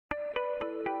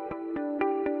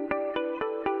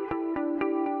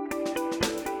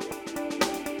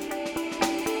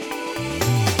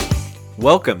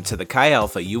Welcome to the Chi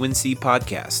Alpha UNC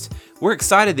podcast. We're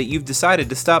excited that you've decided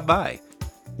to stop by.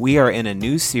 We are in a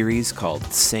new series called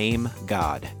Same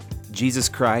God. Jesus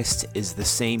Christ is the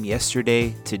same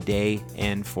yesterday, today,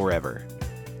 and forever.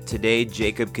 Today,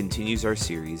 Jacob continues our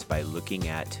series by looking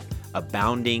at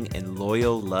abounding in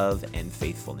loyal love and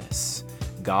faithfulness.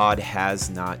 God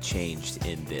has not changed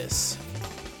in this.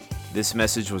 This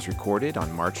message was recorded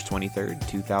on March 23rd,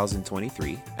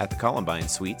 2023 at the Columbine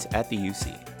Suites at the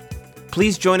UC.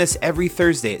 Please join us every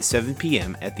Thursday at 7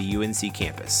 p.m. at the UNC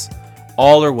campus.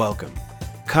 All are welcome.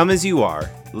 Come as you are,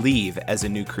 leave as a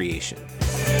new creation.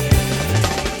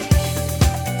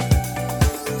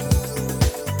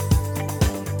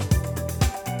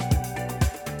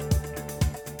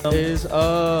 Is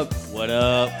up. What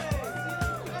up?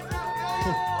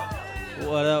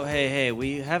 What up? Hey,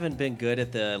 we haven't been good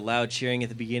at the loud cheering at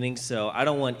the beginning, so I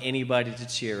don't want anybody to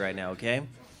cheer right now, okay?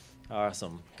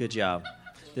 Awesome. Good job.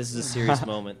 This is a serious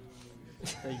moment.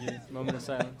 Thank you. Moment of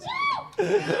silence. There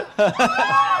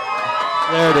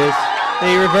it is.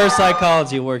 The reverse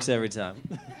psychology works every time.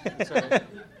 Sorry.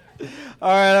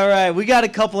 All right. We got a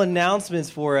couple announcements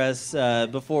for us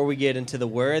before we get into the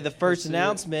word. The first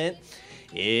announcement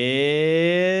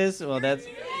is, well, that's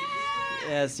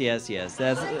yes.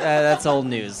 That's old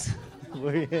news. That's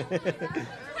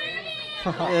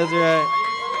right.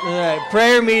 All right.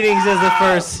 Prayer meetings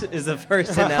is the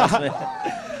first announcement,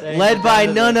 led by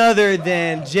none other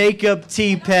than Jacob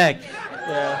T. Peck.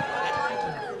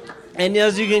 And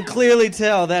as you can clearly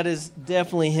tell, that is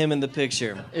definitely him in the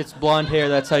picture. It's blonde hair.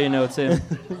 That's how you know it's him.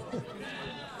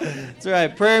 That's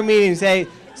right. Prayer meetings. Hey,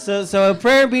 so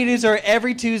prayer meetings are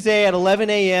every Tuesday at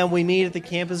 11 a.m. We meet at the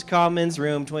Campus Commons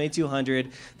room 2200.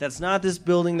 That's not this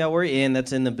building that we're in.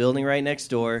 That's in the building right next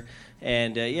door.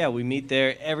 And we meet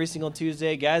there every single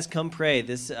Tuesday. Guys, come pray.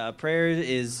 This prayer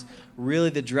is really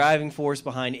the driving force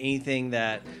behind anything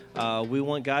that we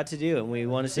want God to do, and we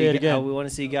want to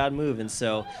see God move. And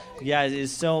so, guys, it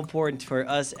is so important for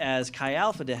us as Chi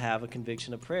Alpha to have a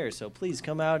conviction of prayer. So please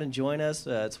come out and join us.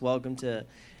 It's welcome to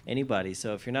anybody.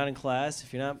 So if you're not in class,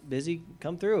 if you're not busy,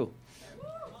 come through.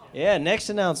 Yeah. Next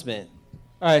announcement.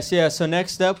 All right, so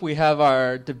next up we have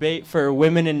our debate for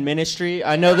women in ministry.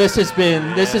 I know this has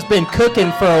been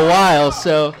cooking for a while,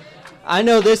 so I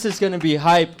know this is going to be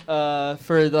hype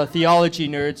for the theology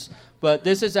nerds, but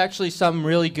this is actually something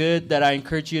really good that I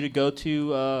encourage you to go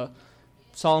to.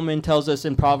 Solomon tells us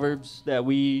in Proverbs that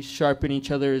we sharpen each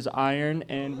other's iron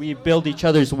and we build each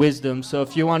other's wisdom. So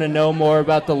if you want to know more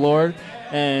about the Lord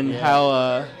and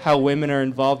how women are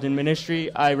involved in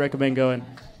ministry, I recommend going.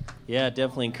 Yeah,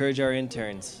 definitely encourage our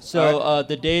interns. So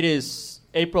the date is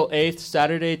April 8th,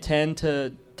 Saturday, 10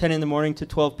 in the morning to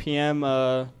 12 p.m.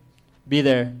 Be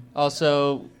there.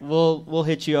 Also, we'll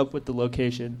hit you up with the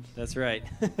location. That's right.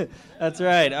 That's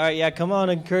right. All right, yeah, come on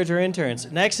and encourage our interns.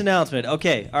 Next announcement.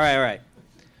 Okay, all right.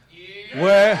 Yeah.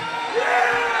 Where?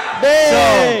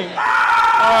 Bang! So,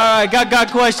 all right, got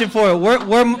a question for it.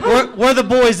 Where the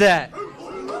boys at?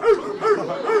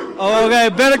 Okay,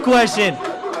 better question.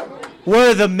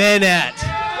 Where are the men at?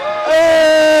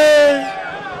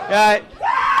 Hey!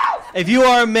 If you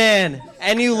are a man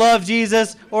and you love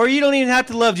Jesus, or you don't even have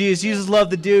to love Jesus, you just love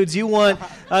the dudes, you want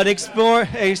an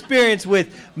experience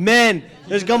with men,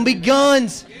 there's going to be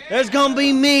guns, there's going to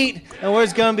be meat, and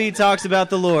there's going to be talks about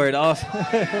the Lord. All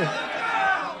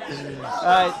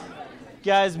right.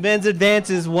 Guys, Men's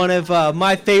Advance is one of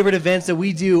my favorite events that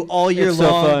we do all year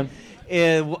long.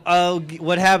 It's so fun.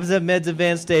 What happens at Meds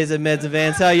Advance stays at Meds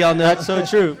Advance. How y'all know? That's so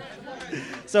true.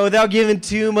 So without giving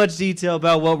too much detail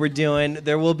about what we're doing,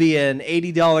 there will be an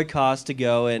 $80 cost to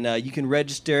go, and you can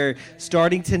register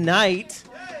starting tonight.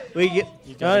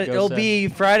 It'll be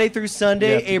Friday through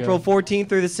Sunday, April 14th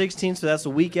through the 16th, so that's a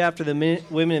week after the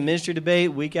Women in Ministry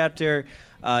debate, week after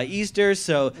Easter,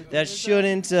 so that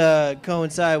shouldn't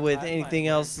coincide with anything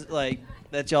else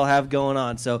that y'all have going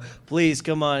on. So please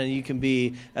come on, and you can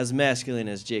be as masculine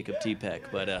as Jacob T. Peck.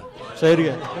 But say it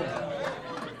again.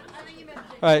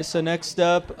 All right, so next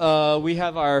up, we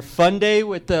have our fun day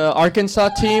with the Arkansas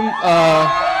team.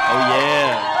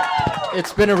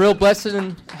 It's been a real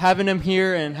blessing having them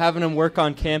here and having them work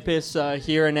on campus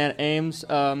here and at Ames.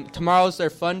 Tomorrow's their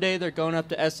fun day. They're going up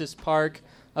to Estes Park.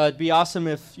 It'd be awesome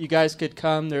if you guys could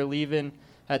come. They're leaving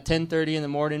at 10:30 in the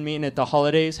morning, meeting at the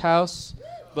Holidays house.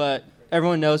 But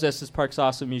everyone knows Estes Park's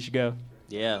awesome. You should go.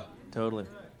 Yeah, totally.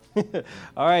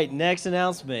 All right, next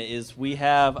announcement is we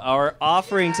have our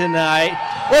offering tonight.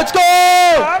 Let's go!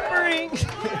 Offering!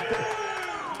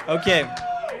 Okay.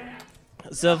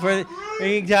 So for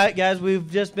you guys,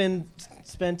 we've just been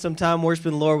spent some time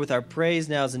worshiping the Lord with our praise.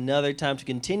 Now is another time to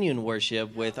continue in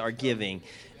worship with our giving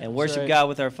and worship God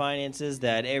with our finances,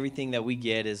 that everything that we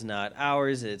get is not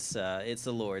ours, it's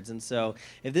the Lord's. And so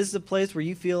if this is a place where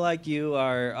you feel like you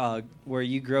are, where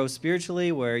you grow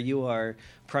spiritually, where you are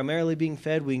primarily being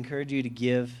fed, we encourage you to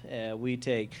give. We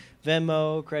take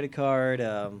Venmo, credit card,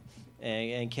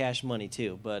 and cash money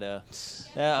too. But That's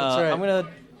right. I'm going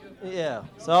to... Yeah.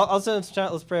 So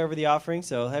let's pray over the offering.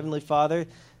 So Heavenly Father,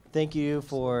 thank you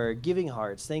for giving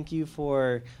hearts. Thank you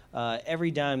for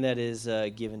every dime that is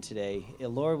given today.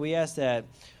 Lord, we ask that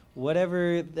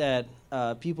whatever that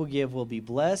people give will be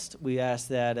blessed. We ask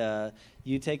that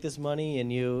you take this money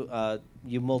and you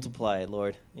multiply it,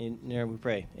 Lord. In your name we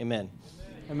pray. Amen.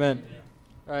 Amen.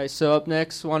 All right, so up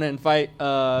next, want to invite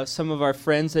some of our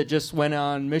friends that just went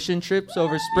on mission trips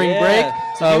over spring break.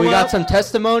 So we got some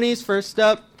testimonies. First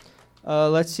up,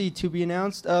 let's see, to be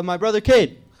announced, my brother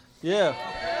Cade. Yeah,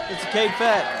 it's a Cade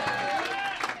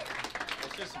Fat.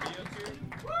 It's just me up here.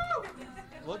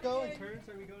 We'll go in turns.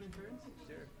 Are we going in turns?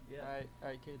 Sure. Yeah. All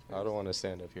right, Cade. I don't want to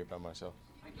stand up here by myself.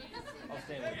 I'll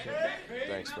stand with you.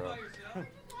 Thanks, bro. For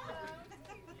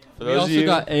We those also of you,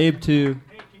 got Abe, too.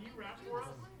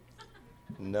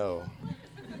 no.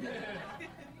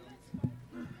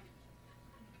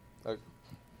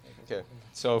 Okay,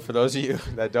 so for those of you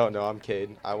that don't know, I'm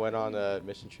Cade. I went on a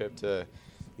mission trip to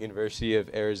University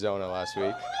of Arizona last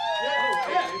week.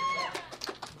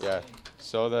 Yeah.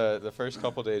 So the first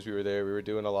couple days we were there, we were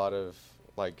doing a lot of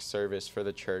like service for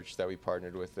the church that we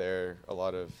partnered with there. A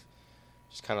lot of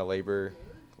just kind of labor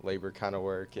kind of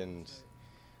work, and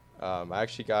I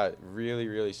actually got really,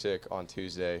 really sick on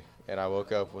Tuesday, and I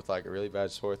woke up with like a really bad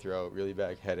sore throat, really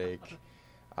bad headache.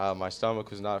 My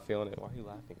stomach was not feeling it. Why are you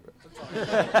laughing, bro?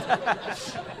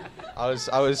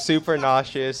 I was super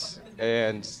nauseous,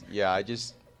 and yeah, I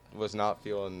just was not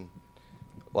feeling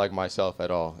like myself at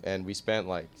all. And we spent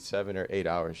like 7 or 8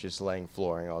 hours just laying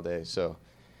flooring all day, so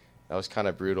that was kind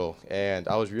of brutal. And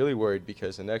I was really worried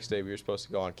because the next day we were supposed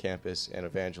to go on campus and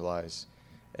evangelize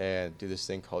and do this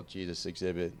thing called Jesus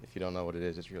Exhibit. If you don't know what it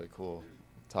is, it's really cool.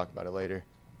 Talk about it later.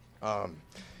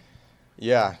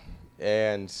 Yeah,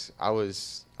 and I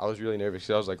was really nervous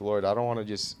because I was like, Lord, I don't want to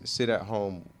just sit at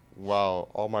home while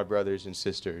all my brothers and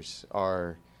sisters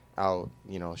are out,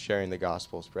 sharing the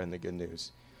gospel, spreading the good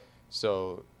news.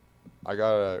 So I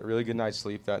got a really good night's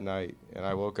sleep that night, and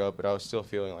I woke up, but I was still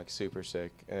feeling like super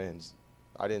sick, and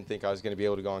I didn't think I was going to be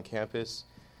able to go on campus.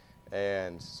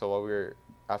 And so while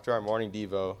after our morning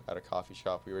devo at a coffee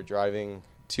shop, we were driving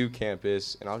to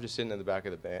campus, and I was just sitting in the back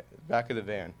of the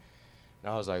van,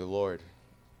 and I was like, Lord,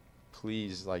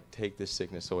 please, take this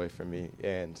sickness away from me.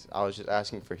 And I was just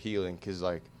asking for healing because,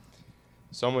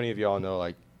 so many of y'all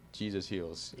know, Jesus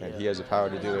heals, and he has the power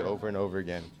to do it over and over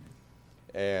again.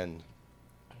 And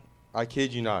I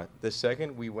kid you not, the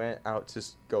second we went out to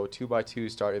go 2x2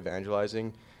 start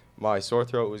evangelizing, my sore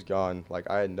throat was gone.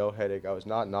 I had no headache. I was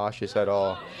not nauseous at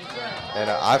all. And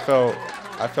I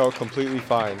felt completely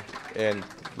fine. And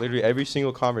literally every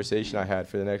single conversation I had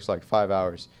for the next 5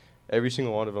 hours, every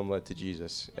single one of them led to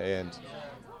Jesus. And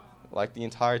the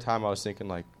entire time I was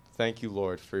thinking thank you,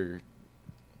 Lord, for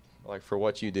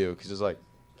what you do. Because it's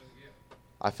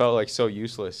I felt so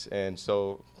useless and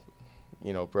so,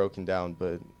 broken down.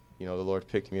 But, the Lord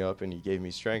picked me up and he gave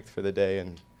me strength for the day.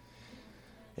 And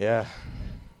yeah,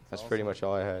 that's pretty much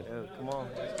all I had. Yeah, come on.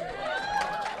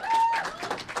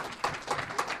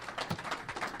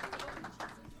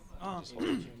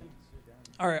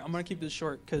 All right, I'm going to keep this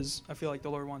short because I feel like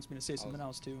the Lord wants me to say something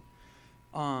else too.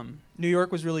 New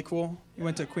York was really cool. We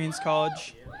went to Queens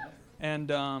College,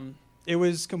 and it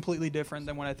was completely different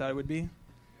than what I thought it would be.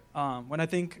 When I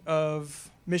think of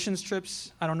missions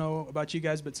trips, I don't know about you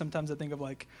guys, but sometimes I think of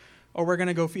we're going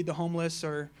to go feed the homeless,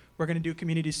 or we're going to do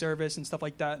community service and stuff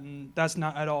like that, and that's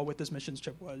not at all what this missions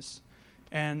trip was.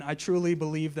 And I truly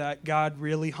believe that God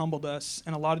really humbled us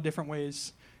in a lot of different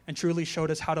ways and truly showed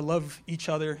us how to love each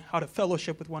other, how to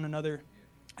fellowship with one another,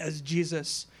 as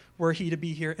Jesus, were he to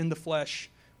be here in the flesh,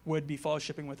 would be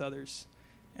fellowshipping with others.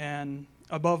 And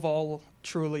above all,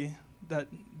 truly,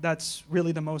 that's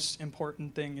really the most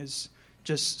important thing, is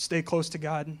just stay close to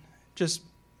God, just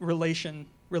relation.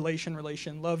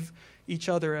 Love each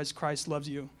other as Christ loves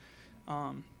you.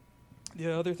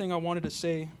 The other thing I wanted to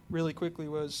say really quickly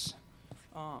was,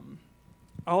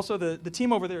 also the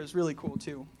team over there is really cool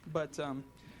too, but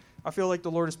I feel like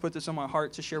the Lord has put this on my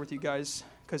heart to share with you guys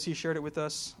because he shared it with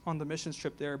us on the missions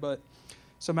trip there.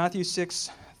 So Matthew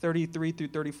 6:33 through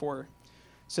 34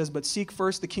 says, "But seek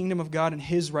first the kingdom of God and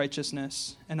his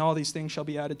righteousness, and all these things shall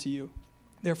be added to you.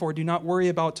 Therefore do not worry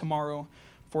about tomorrow,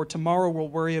 for tomorrow will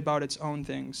worry about its own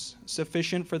things.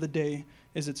 Sufficient for the day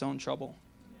is its own trouble.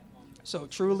 So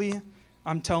truly,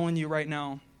 I'm telling you right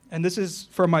now, and this is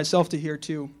for myself to hear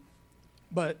too,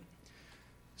 but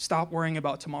stop worrying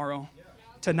about tomorrow.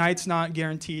 Tonight's not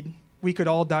guaranteed. We could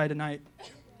all die tonight.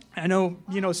 I know,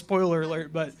 spoiler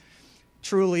alert, but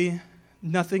truly,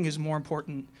 nothing is more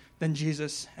important than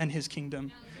Jesus and his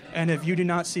kingdom. And if you do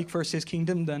not seek first his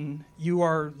kingdom, then you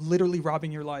are literally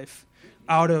robbing your life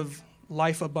out of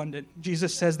life abundant.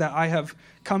 Jesus says that I have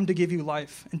come to give you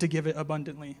life and to give it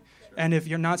abundantly. And if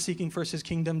you're not seeking first his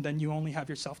kingdom, then you only have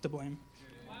yourself to blame.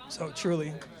 So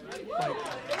truly,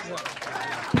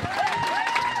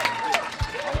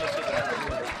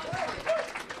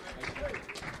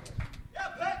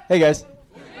 Hey guys.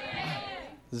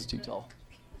 This is too tall.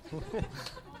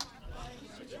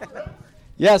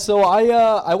 Yeah, so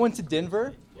I went to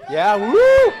Denver. Yeah,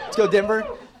 woo! Let's go Denver.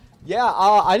 Yeah,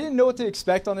 I didn't know what to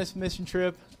expect on this mission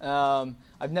trip.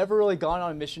 I've never really gone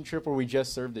on a mission trip where we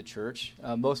just served the church.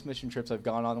 Most mission trips I've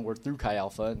gone on were through Chi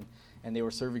Alpha, and they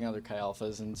were serving other Chi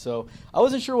Alphas. And so I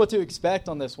wasn't sure what to expect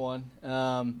on this one.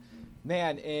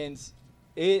 Man, and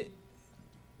it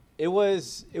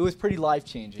was pretty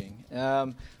life-changing.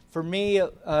 For me,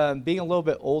 being a little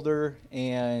bit older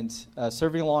and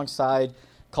serving alongside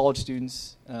college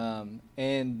students,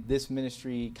 and this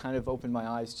ministry kind of opened my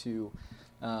eyes to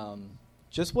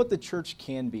just what the church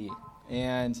can be.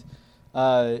 And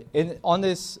on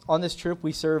this trip,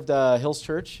 we served Hills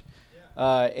Church,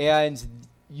 and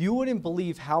you wouldn't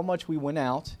believe how much we went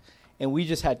out, and we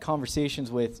just had conversations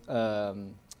with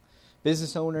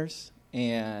business owners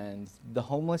and the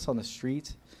homeless on the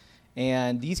street.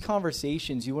 And these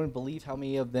conversations, you wouldn't believe how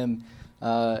many of them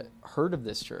heard of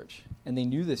this church, and they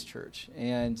knew this church.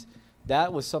 And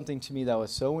that was something to me that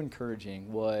was so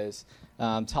encouraging, was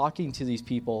talking to these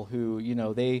people who,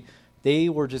 they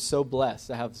were just so blessed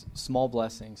to have small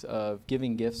blessings of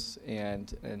giving gifts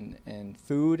and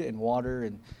food and water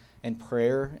and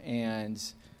prayer, and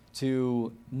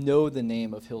to know the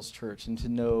name of Hills Church and to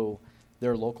know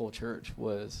their local church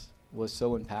was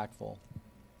so impactful.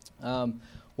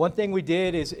 One thing we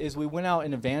did is we went out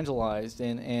and evangelized,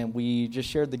 and we just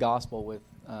shared the gospel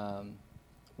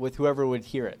with whoever would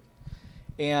hear it.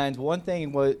 And one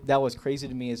thing that was crazy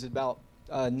to me is about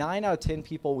 9 out of 10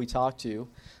 people we talked to,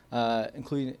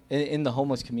 including in the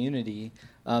homeless community,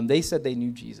 they said they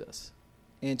knew Jesus.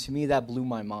 And to me, that blew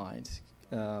my mind.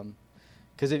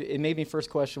 Because it made me first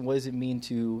question, what does it mean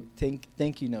to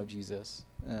think you know Jesus?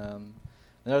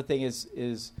 Another thing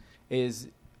is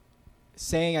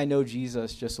saying I know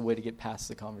Jesus, just a way to get past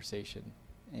the conversation.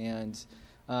 And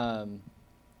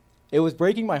it was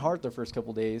breaking my heart the first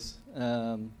couple days.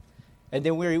 And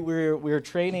then we were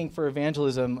training for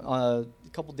evangelism a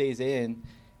couple days in,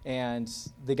 and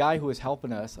the guy who was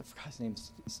helping us, I forgot his name,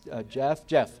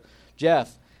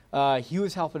 Jeff, he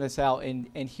was helping us out,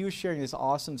 and he was sharing this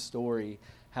awesome story,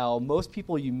 how most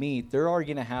people you meet, they're already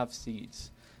going to have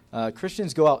seeds.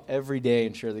 Christians go out every day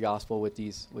and share the gospel with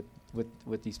these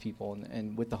people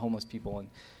and with the homeless people,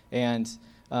 and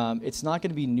it's not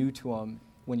going to be new to them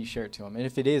when you share it to them. And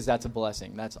if it is, that's a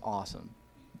blessing. That's awesome.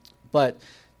 But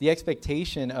the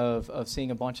expectation of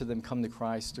seeing a bunch of them come to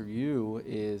Christ through you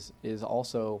is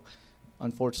also,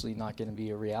 unfortunately, not going to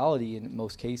be a reality in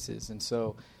most cases. And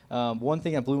so one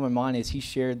thing that blew my mind is he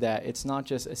shared that it's not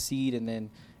just a seed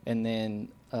and then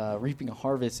reaping a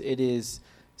harvest. It is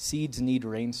seeds need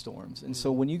rainstorms. And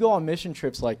so when you go on mission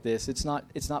trips like this, it's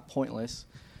not pointless.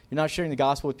 You're not sharing the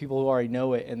gospel with people who already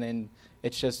know it, and then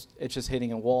it's just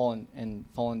hitting a wall and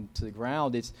falling to the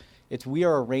ground. It's we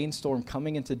are a rainstorm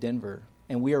coming into Denver,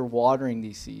 and we are watering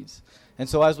these seeds. And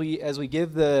so as we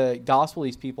give the gospel to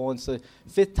these people, and it's the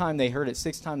 5th time they heard it,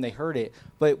 6th time they heard it,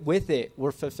 but with it,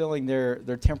 we're fulfilling their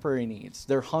temporary needs.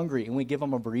 They're hungry, and we give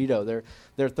them a burrito.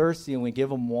 They're thirsty, and we give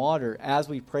them water as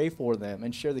we pray for them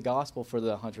and share the gospel for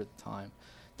the 100th time.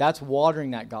 That's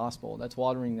watering that gospel. That's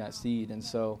watering that seed. And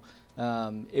so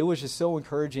it was just so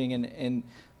encouraging. And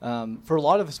for a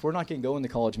lot of us, we're not going to go into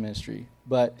college ministry,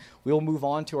 but we'll move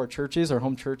on to our churches, our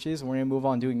home churches, and we're going to move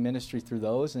on doing ministry through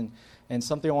those. And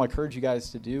something I want to encourage you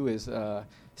guys to do is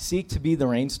seek to be the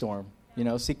rainstorm.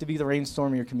 Seek to be the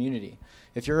rainstorm in your community.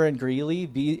 If you're in Greeley,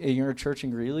 you're a church in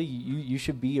Greeley, you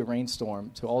should be a rainstorm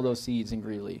to all those seeds in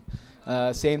Greeley.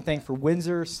 Same thing for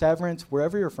Windsor, Severance,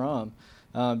 wherever you're from.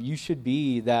 You should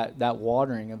be that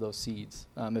watering of those seeds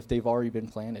if they've already been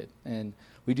planted. And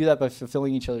we do that by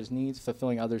fulfilling each other's needs,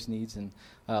 fulfilling others' needs, and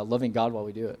loving God while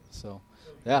we do it. So,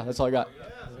 yeah, that's all I got.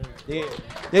 Yeah.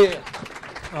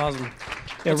 Awesome.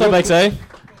 Yeah, what's up, XA?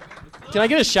 Can I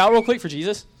get a shout real quick for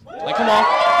Jesus? Come on.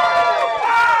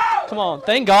 Come on.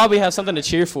 Thank God we have something to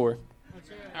cheer for.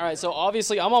 All right, so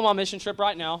obviously I'm on my mission trip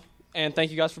right now. and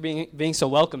thank you guys for being so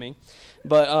welcoming.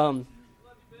 But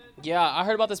yeah, I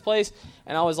heard about this place,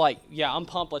 and I was like, yeah, I'm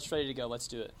pumped. Let's ready to go. Let's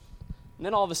do it. And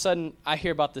then all of a sudden, I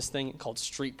hear about this thing called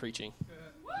street preaching.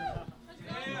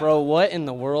 Bro, what in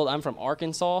the world? I'm from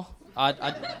Arkansas.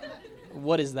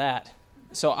 What is that?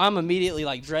 So I'm immediately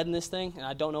like dreading this thing, and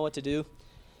I don't know what to do.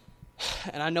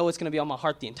 And I know it's going to be on my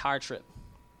heart the entire trip.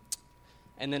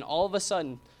 And then all of a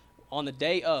sudden, on the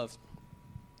day of,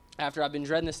 after I've been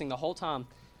dreading this thing the whole time,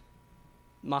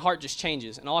 my heart just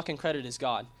changes, and all I can credit is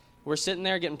God. We're sitting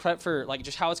there getting prepped for like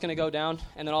just how it's going to go down,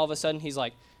 and then all of a sudden he's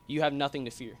like, you have nothing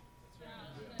to fear.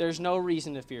 There's no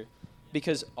reason to fear,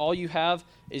 because all you have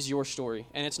is your story,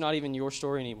 and it's not even your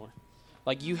story anymore.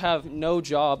 Like, you have no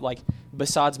job like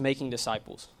besides making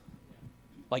disciples.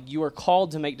 Like, you are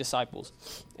called to make disciples,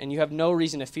 and you have no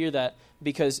reason to fear that,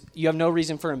 because you have no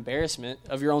reason for embarrassment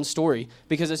of your own story,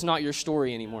 because it's not your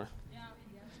story anymore.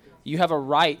 You have a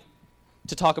right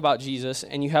to talk about Jesus,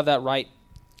 and you have that right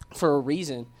for a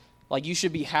reason. Like, you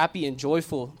should be happy and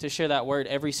joyful to share that word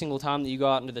every single time that you go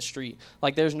out into the street.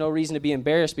 Like, there's no reason to be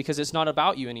embarrassed, because it's not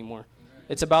about you anymore.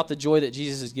 It's about the joy that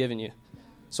Jesus has given you.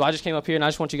 So I just came up here, and I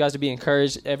just want you guys to be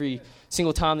encouraged every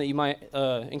single time that you might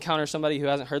encounter somebody who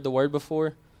hasn't heard the word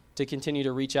before, to continue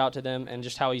to reach out to them, and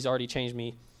just how he's already changed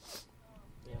me.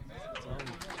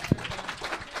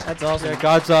 That's awesome. Yeah,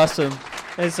 God's awesome.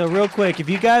 And so real quick, if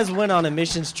you guys went on a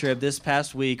missions trip this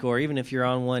past week, or even if you're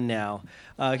on one now,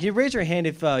 can you raise your hand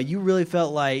if you really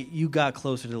felt like you got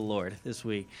closer to the Lord this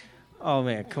week? Oh,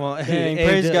 man, come on. Dang, Hey,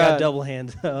 praise God. Double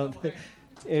hand.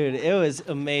 Dude, it was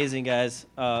amazing, guys.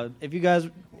 If you guys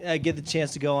get the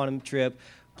chance to go on a trip,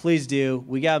 please do.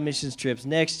 We got missions trips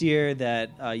next year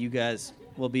that you guys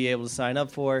will be able to sign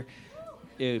up for.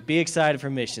 Dude, be excited for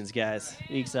missions, guys.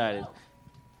 Be excited.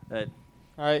 But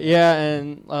All right, yeah,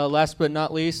 and last but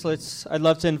not least, I'd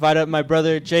love to invite up my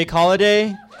brother Jake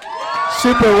Holiday.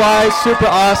 Super wise, super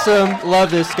awesome.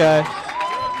 Love this guy.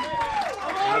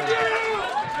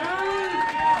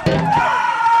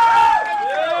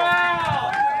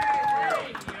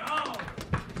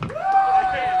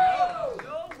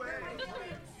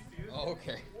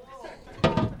 Okay.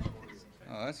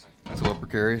 Oh, that's a little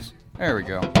precarious. There we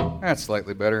go. That's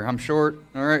slightly better. I'm short.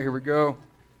 All right, here we go.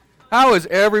 How is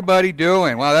everybody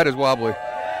doing? Wow, that is wobbly.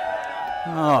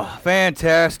 Oh,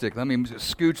 fantastic. Let me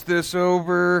just scooch this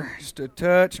over just a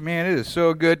touch. Man, it is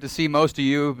so good to see most of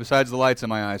you besides the lights in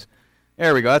my eyes.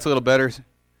 There we go. That's a little better.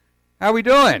 How we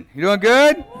doing? You doing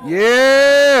good?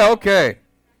 Yeah, okay.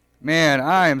 Man,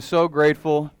 I am so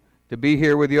grateful to be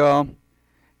here with y'all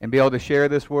and be able to share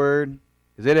this word,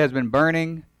 because it has been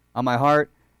burning on my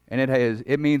heart, and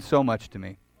it means so much to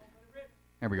me.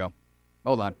 There we go.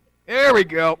 Hold on. There we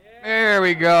go. There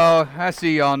we go. I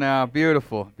see y'all now.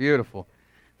 Beautiful, beautiful.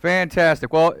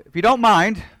 Fantastic. Well, if you don't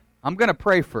mind, I'm going to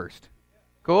pray first.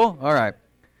 Cool? All right.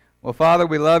 Well, Father,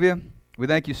 we love you. We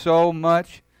thank you so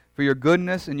much for your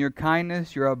goodness and your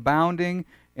kindness, your abounding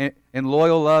in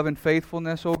loyal love and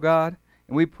faithfulness, oh God.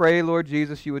 And we pray, Lord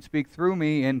Jesus, you would speak through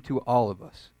me and to all of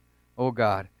us, oh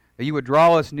God, that you would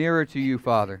draw us nearer to you,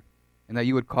 Father, and that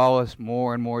you would call us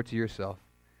more and more to yourself.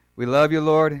 We love you,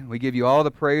 Lord. We give you all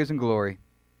the praise and glory.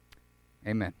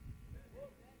 Amen.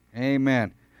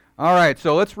 Amen. All right,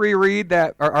 so let's reread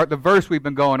the verse we've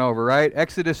been going over, right?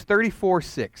 Exodus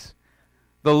 34:6.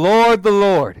 The Lord,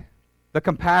 the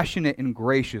compassionate and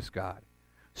gracious God,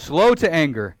 slow to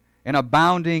anger and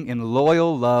abounding in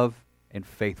loyal love and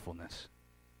faithfulness.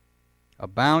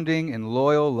 Abounding in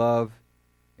loyal love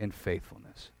and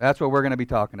faithfulness. That's what we're going to be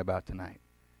talking about tonight.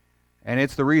 And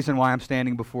it's the reason why I'm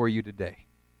standing before you today.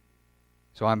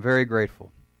 So I'm very grateful.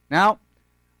 Now,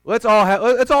 let's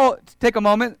all take a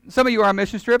moment. Some of you are on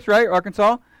mission trips, right?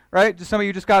 Arkansas, right? Some of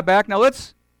you just got back. Now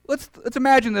let's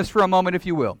imagine this for a moment, if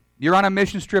you will. You're on a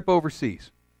mission trip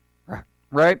overseas,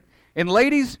 right? And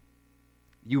ladies,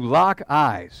 you lock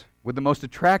eyes with the most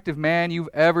attractive man you've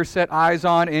ever set eyes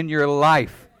on in your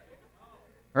life,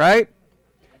 right?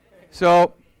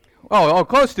 So,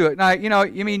 close to it. Now,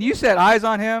 you set eyes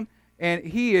on him, and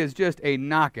he is just a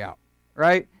knockout,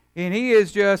 right? And he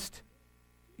is just,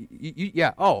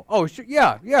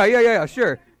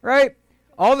 sure, right?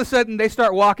 All of a sudden, they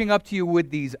start walking up to you with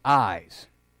these eyes,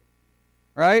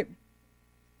 right?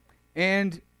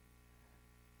 And,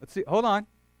 let's see, hold on.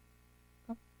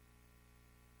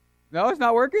 No, it's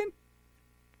not working?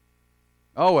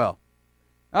 Oh, well.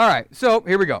 All right, so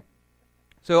here we go.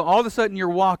 So all of a sudden, you're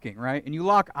walking, right? And you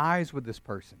lock eyes with this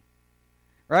person,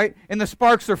 right? And the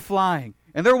sparks are flying,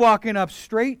 and they're walking up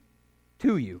straight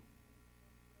to you,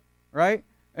 right?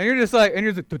 And you're just like,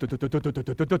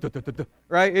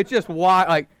 right? It's just why,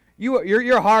 like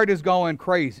your heart is going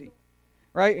crazy,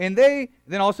 right? And then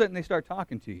all of a sudden they start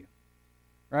talking to you,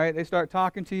 right? They start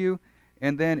talking to you,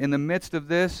 and then in the midst of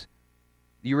this,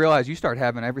 you realize you start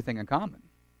having everything in common.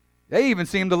 They even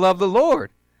seem to love the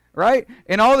Lord, right?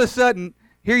 And all of a sudden,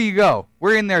 here you go.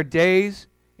 We're in there days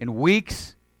and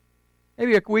weeks,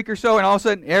 maybe a week or so, and all of a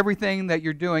sudden everything that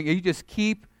you're doing, you just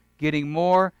keep getting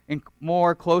more and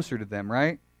more closer to them,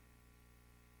 right?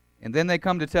 And then they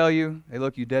come to tell you, they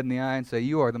look you dead in the eye and say,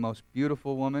 you are the most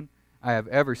beautiful woman I have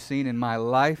ever seen in my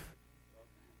life.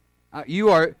 You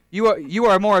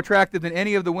are more attractive than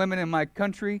any of the women in my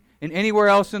country and anywhere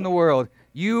else in the world.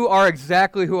 You are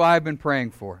exactly who I've been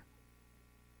praying for.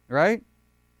 Right?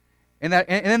 And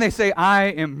then they say, I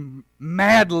am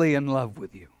madly in love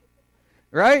with you.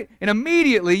 Right? And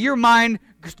immediately your mind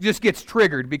just gets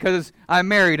triggered because I'm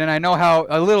married and I know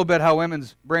a little bit how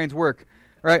women's brains work.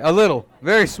 Right? A little.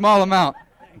 Very small amount.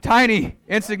 Tiny,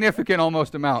 insignificant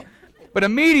almost amount. But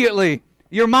immediately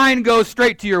your mind goes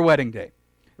straight to your wedding day.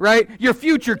 Right? Your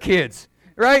future kids.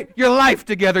 Right? Your life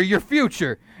together, your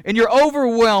future. And you're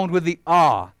overwhelmed with the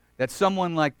awe that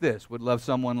someone like this would love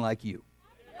someone like you.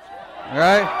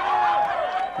 Right?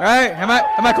 Right? Am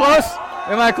I close?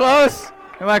 Am I close?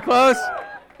 Am I close?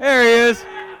 There he is.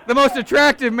 The most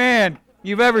attractive man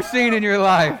you've ever seen in your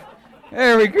life.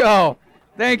 There we go.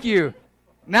 Thank you.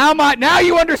 Now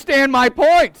you understand my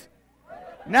point.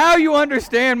 Now you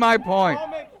understand my point.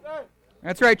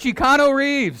 That's right. Chicano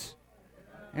Reeves.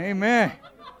 Amen.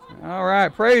 All right.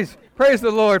 Praise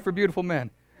the Lord for beautiful men.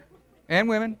 And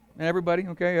women. And everybody.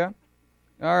 Okay, yeah.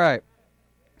 All right.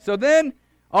 So then,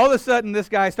 all of a sudden, this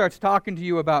guy starts talking to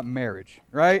you about marriage,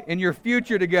 right? And your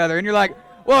future together. And you're like,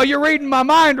 well, you're reading my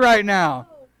mind right now,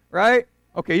 right?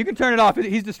 Okay, you can turn it off.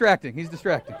 He's distracting. He's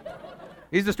distracting.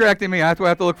 He's distracting me. I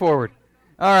have to look forward.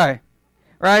 All right.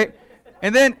 Right?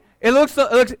 And then it's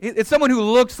someone who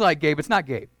looks like Gabe. It's not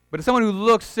Gabe, but it's someone who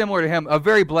looks similar to him, a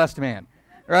very blessed man,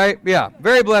 right? Yeah,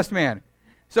 very blessed man.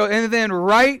 So, and then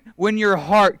right when your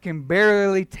heart can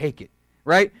barely take it,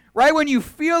 right? Right when you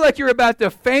feel like you're about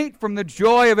to faint from the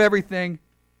joy of everything,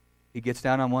 he gets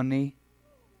down on one knee,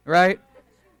 right?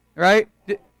 Right?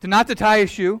 Not to tie his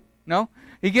shoe, no.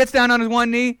 He gets down on his one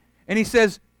knee and he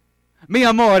says, Mi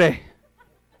amore,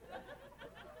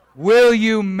 will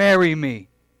you marry me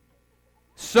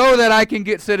so that I can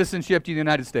get citizenship to the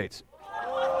United States?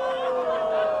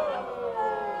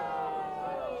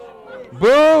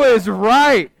 Boo is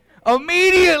right.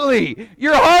 Immediately,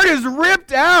 your heart is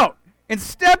ripped out and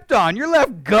stepped on. You're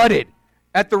left gutted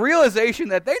at the realization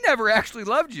that they never actually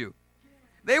loved you.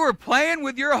 They were playing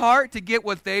with your heart to get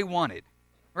what they wanted,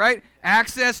 right?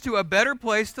 Access to a better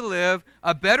place to live,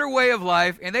 a better way of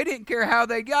life, and they didn't care how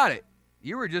they got it.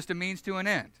 You were just a means to an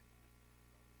end.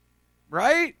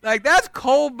 Right? Like, that's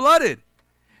cold-blooded.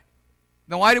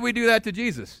 Then why did we do that to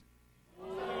Jesus?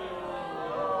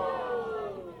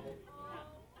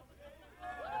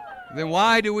 Then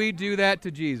why do we do that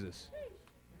to Jesus?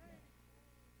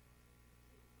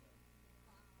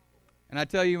 And I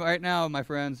tell you right now, my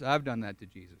friends, I've done that to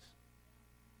Jesus.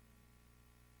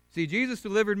 See, Jesus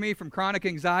delivered me from chronic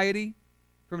anxiety,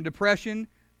 from depression,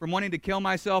 from wanting to kill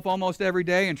myself almost every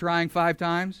day and trying 5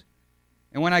 times.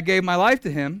 And when I gave my life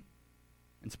to him,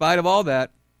 in spite of all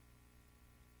that,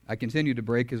 I continued to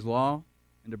break his law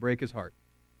and to break his heart.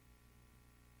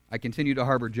 I continued to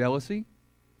harbor jealousy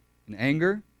and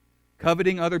anger,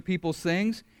 coveting other people's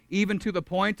things, even to the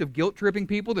point of guilt-tripping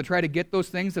people to try to get those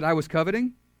things that I was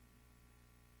coveting,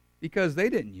 because they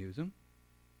didn't use them,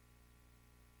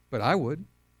 but I would.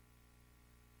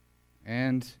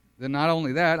 And then not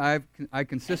only that, I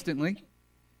consistently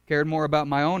cared more about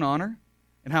my own honor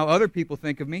and how other people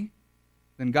think of me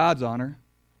than God's honor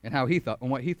and how he thought and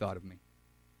what he thought of me.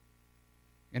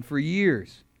 And for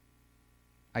years,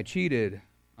 I cheated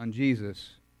on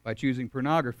Jesus by choosing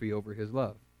pornography over his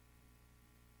love,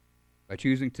 by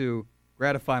choosing to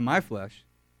gratify my flesh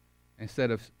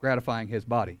instead of gratifying his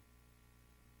body.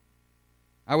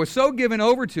 I was so given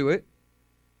over to it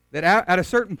that at a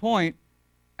certain point,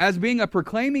 as being a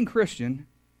proclaiming Christian,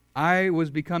 I was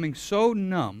becoming so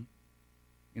numb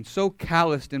and so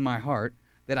calloused in my heart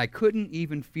that I couldn't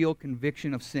even feel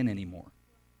conviction of sin anymore.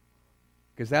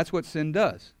 Because that's what sin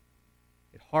does.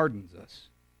 It hardens us.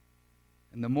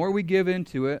 And the more we give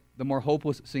into it, the more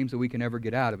hopeless it seems that we can ever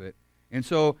get out of it. And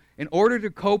so, in order to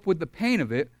cope with the pain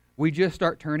of it, we just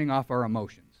start turning off our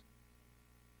emotions.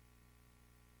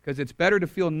 Because it's better to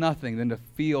feel nothing than to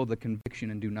feel the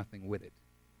conviction and do nothing with it.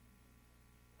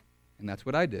 And that's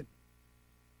what I did.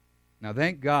 Now,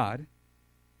 thank God,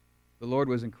 the Lord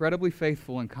was incredibly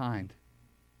faithful and kind,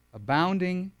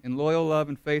 abounding in loyal love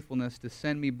and faithfulness to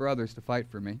send me brothers to fight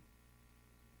for me,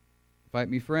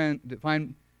 to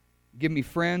find give me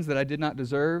friends that I did not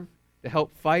deserve, to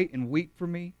help fight and weep for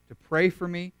me, to pray for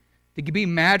me, to be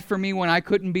mad for me when I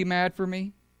couldn't be mad for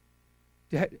me,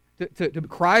 to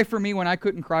cry for me when I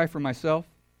couldn't cry for myself,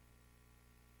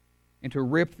 and to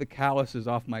rip the calluses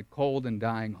off my cold and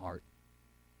dying heart.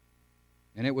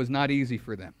 And it was not easy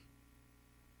for them.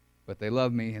 But they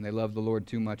love me, and they love the Lord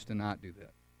too much to not do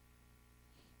that.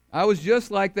 I was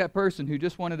just like that person who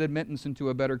just wanted admittance into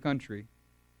a better country,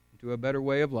 into a better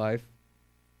way of life,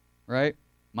 right?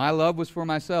 My love was for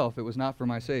myself. It was not for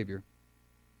my Savior.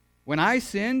 When I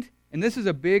sinned, and this is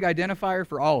a big identifier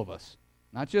for all of us,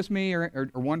 not just me or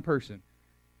one person.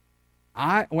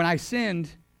 When I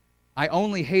sinned, I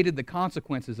only hated the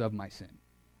consequences of my sin.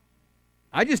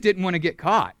 I just didn't want to get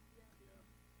caught.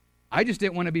 I just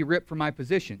didn't want to be ripped from my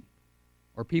position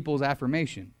or people's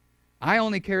affirmation. I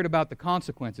only cared about the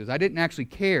consequences. I didn't actually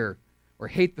care or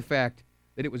hate the fact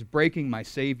that it was breaking my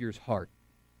Savior's heart,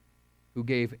 who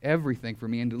gave everything for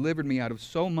me and delivered me out of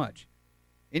so much.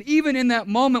 And even in that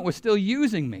moment was still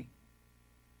using me.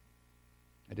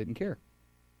 I didn't care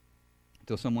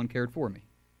until someone cared for me.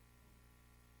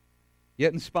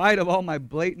 Yet in spite of all my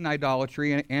blatant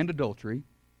idolatry and adultery,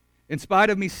 in spite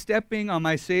of me stepping on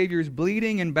my Savior's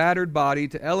bleeding and battered body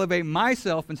to elevate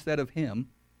myself instead of Him,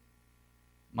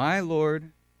 my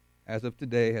Lord, as of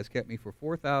today, has kept me for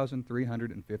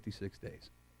 4,356 days.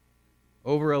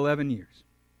 Over 11 years.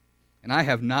 And I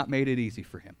have not made it easy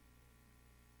for Him.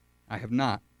 I have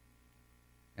not.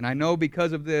 And I know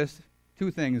because of this,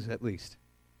 two things at least.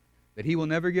 That He will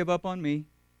never give up on me,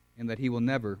 and that He will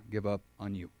never give up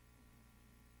on you.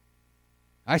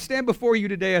 I stand before you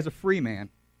today as a free man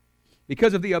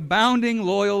because of the abounding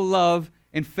loyal love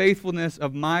and faithfulness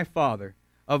of my Father,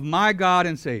 of my God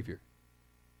and Savior.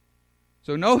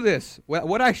 So know this,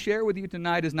 what I share with you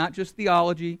tonight is not just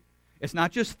theology, it's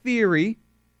not just theory,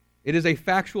 it is a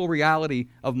factual reality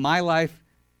of my life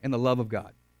and the love of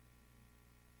God.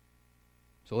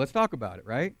 So let's talk about it,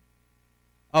 right?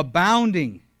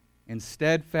 Abounding in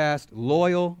steadfast,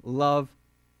 loyal love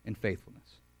and faithfulness.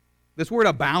 This word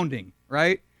abounding,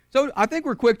 right? So I think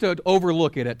we're quick to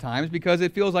overlook it at times because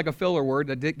it feels like a filler word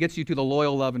that gets you to the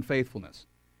loyal love and faithfulness.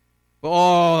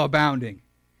 Oh, abounding.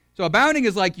 So abounding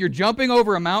is like you're jumping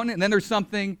over a mountain and then there's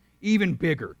something even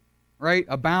bigger, right?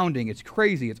 Abounding. It's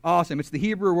crazy. It's awesome. It's the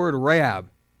Hebrew word rab.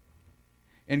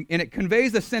 And it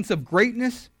conveys a sense of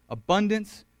greatness,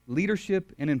 abundance,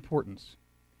 leadership, and importance.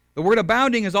 The word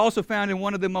abounding is also found in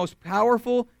one of the most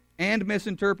powerful and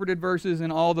misinterpreted verses in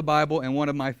all the Bible and one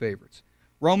of my favorites.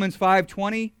 Romans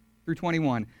 5:20 through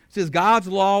 21 says God's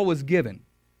law was given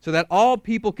so that all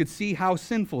people could see how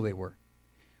sinful they were.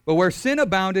 But where sin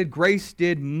abounded, grace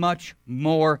did much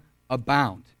more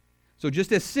abound. So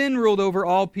just as sin ruled over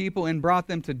all people and brought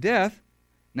them to death,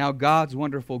 now God's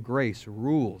wonderful grace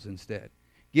rules instead,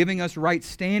 giving us right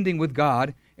standing with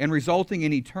God and resulting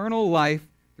in eternal life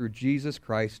through Jesus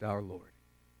Christ our Lord.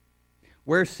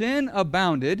 Where sin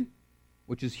abounded,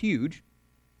 which is huge,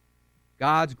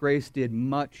 God's grace did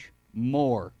much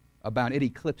more abound. It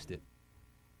eclipsed it.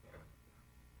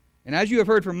 And as you have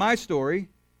heard from my story,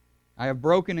 I have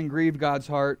broken and grieved God's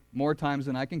heart more times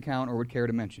than I can count or would care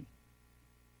to mention.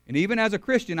 And even as a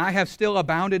Christian, I have still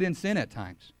abounded in sin at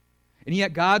times. And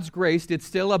yet God's grace did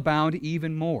still abound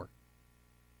even more.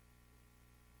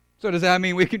 So does that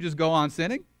mean we can just go on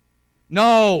sinning?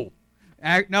 No.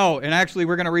 No. And actually,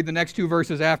 we're going to read the next two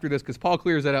verses after this because Paul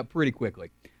clears that up pretty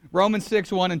quickly. Romans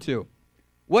 6:1 and 2.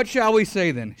 What shall we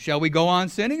say then? Shall we go on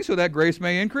sinning so that grace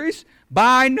may increase?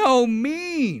 By no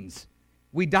means.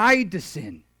 We died to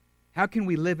sin. How can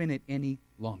we live in it any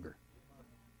longer?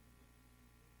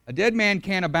 A dead man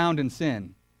can't abound in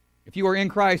sin. If you are in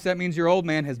Christ, that means your old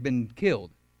man has been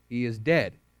killed. He is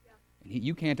dead. And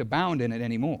you can't abound in it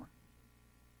anymore.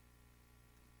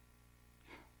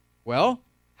 Well,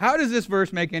 how does this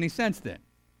verse make any sense then?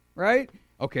 Right?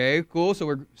 Okay, cool.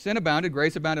 So sin abounded,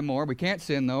 grace abounded more. We can't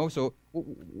sin though. So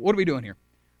what are we doing here?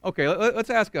 Okay, let's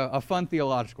ask a fun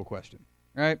theological question.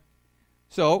 Right?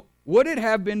 So would it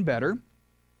have been better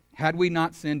had we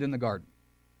not sinned in the garden?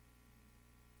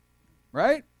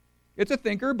 Right? It's a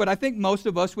thinker, but I think most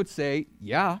of us would say,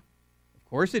 yeah, of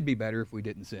course it'd be better if we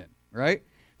didn't sin. Right?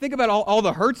 Think about all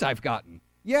the hurts I've gotten.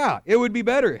 Yeah, it would be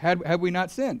better had we not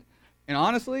sinned. And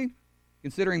honestly,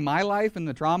 considering my life and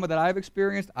the trauma that I've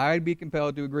experienced, I'd be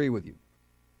compelled to agree with you.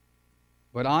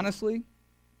 But honestly,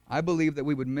 I believe that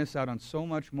we would miss out on so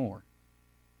much more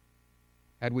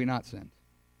had we not sinned.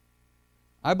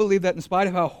 I believe that in spite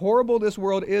of how horrible this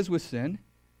world is with sin,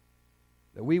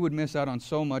 that we would miss out on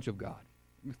so much of God.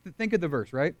 Think of the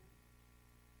verse, right?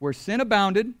 Where sin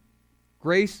abounded,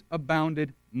 grace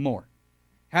abounded more.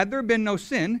 Had there been no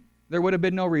sin, there would have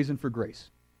been no reason for grace.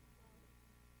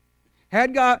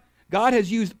 Had God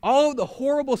has used all of the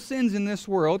horrible sins in this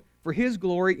world for His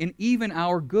glory and even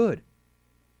our good.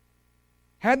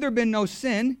 Had there been no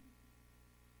sin,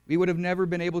 we would have never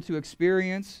been able to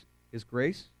experience His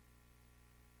grace,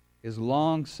 His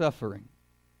long-suffering,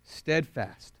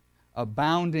 steadfast,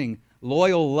 abounding,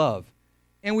 loyal love.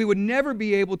 And we would never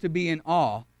be able to be in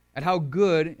awe at how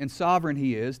good and sovereign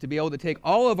He is to be able to take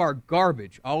all of our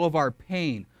garbage, all of our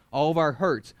pain, all of our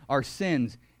hurts, our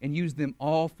sins, and use them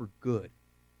all for good.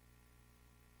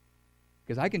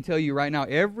 Because I can tell you right now,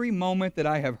 every moment that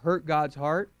I have hurt God's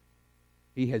heart,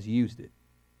 He has used it.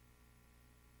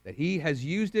 That He has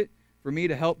used it for me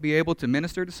to help be able to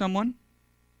minister to someone,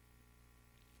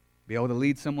 be able to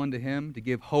lead someone to Him, to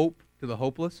give hope to the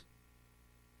hopeless.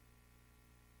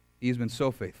 He has been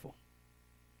so faithful.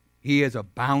 He is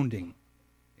abounding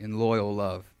in loyal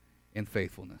love and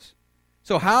faithfulness.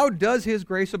 So how does His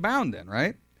grace abound then,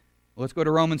 right? Well, let's go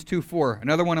to Romans 2:4,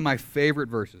 another one of my favorite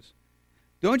verses.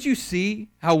 Don't you see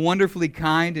how wonderfully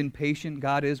kind and patient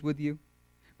God is with you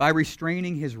by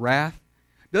restraining His wrath?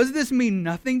 Does this mean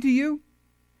nothing to you?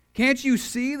 Can't you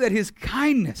see that His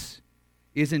kindness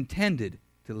is intended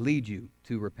to lead you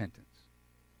to repentance?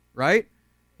 Right?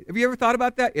 Have you ever thought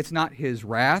about that? It's not His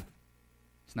wrath.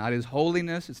 It's not His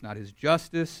holiness. It's not His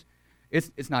justice.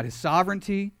 It's not His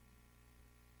sovereignty.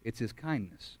 It's His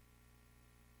kindness.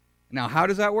 Now, how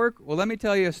does that work? Well, let me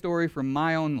tell you a story from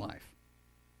my own life.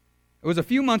 It was a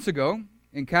few months ago,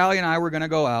 and Callie and I were going to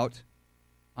go out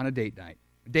on a date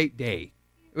day.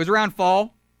 It was around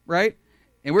fall, right?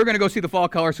 And we were going to go see the fall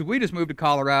colors, so we just moved to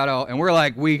Colorado, and we're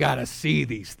like, we got to see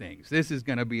these things. This is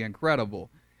going to be incredible.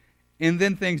 And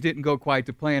then things didn't go quite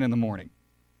to plan in the morning.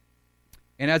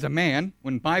 And as a man,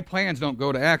 when my plans don't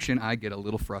go to action, I get a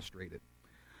little frustrated.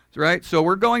 Right? So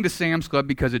we're going to Sam's Club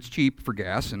because it's cheap for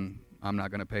gas, and I'm not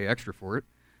going to pay extra for it.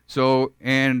 So,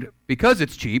 and because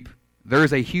it's cheap,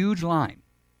 there's a huge line.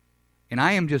 And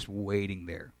I am just waiting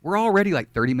there. We're already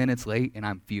like 30 minutes late, and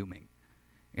I'm fuming.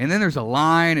 And then there's a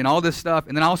line and all this stuff,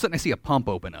 and then all of a sudden I see a pump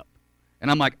open up.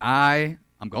 And I'm like, I'm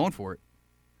going for it.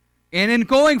 And in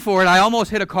going for it, I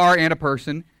almost hit a car and a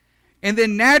person. And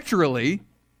then naturally,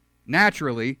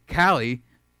 Callie,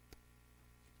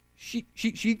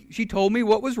 she told me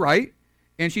what was right,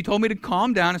 and she told me to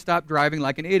calm down and stop driving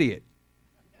like an idiot.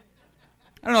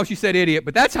 I don't know if she said idiot,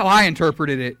 but that's how I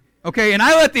interpreted it. Okay, and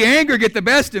I let the anger get the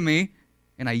best of me,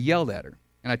 and I yelled at her,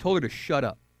 and I told her to shut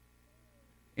up.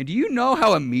 And do you know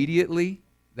how immediately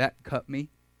that cut me?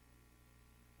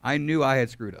 I knew I had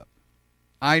screwed up.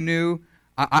 I knew,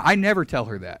 I never tell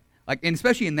her that. Like, and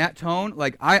especially in that tone,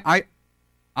 like, I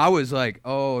was like,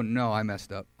 oh no, I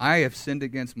messed up. I have sinned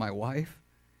against my wife,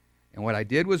 and what I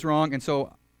did was wrong. And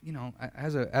so, you know,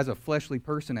 as a fleshly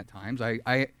person at times,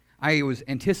 I was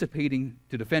anticipating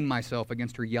to defend myself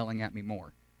against her yelling at me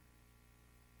more.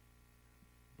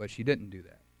 But she didn't do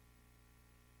that.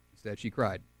 Instead, she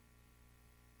cried.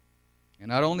 And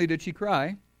not only did she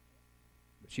cry,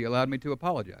 but she allowed me to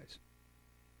apologize.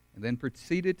 And then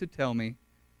proceeded to tell me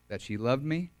that she loved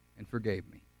me and forgave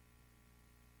me.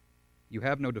 You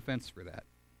have no defense for that.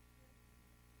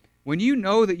 When you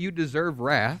know that you deserve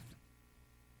wrath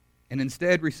and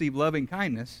instead receive loving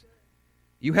kindness,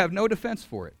 you have no defense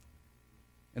for it.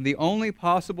 And the only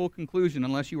possible conclusion,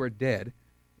 unless you are dead,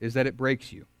 is that it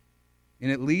breaks you.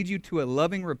 And it leads you to a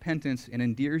loving repentance and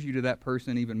endears you to that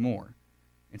person even more,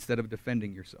 instead of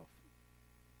defending yourself.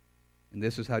 And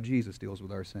this is how Jesus deals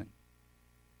with our sin.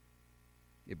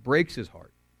 It breaks His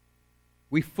heart.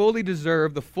 We fully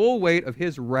deserve the full weight of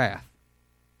His wrath,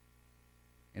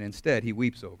 and instead He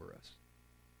weeps over us.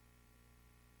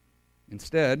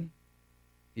 Instead,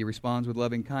 He responds with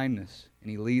loving kindness,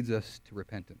 and He leads us to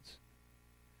repentance.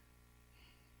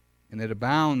 And it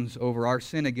abounds over our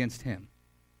sin against Him.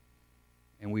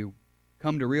 And we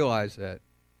come to realize that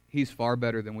He's far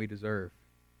better than we deserve.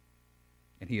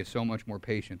 And He is so much more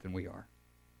patient than we are.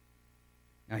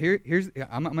 Now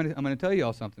I'm going to tell you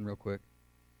all something real quick.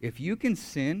 If you can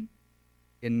sin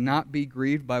and not be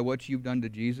grieved by what you've done to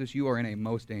Jesus, you are in a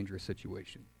most dangerous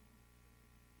situation.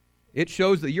 It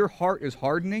shows that your heart is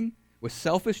hardening with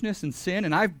selfishness and sin,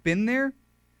 and I've been there,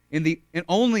 and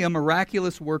only a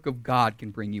miraculous work of God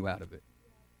can bring you out of it.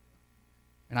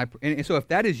 And so if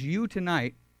that is you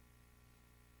tonight,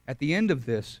 at the end of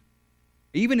this,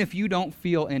 even if you don't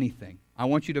feel anything, I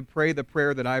want you to pray the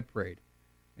prayer that I prayed.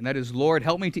 And that is, Lord,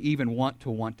 help me to even want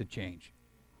to change.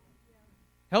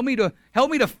 Help me to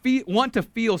want to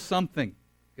feel something,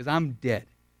 because I'm dead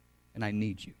and I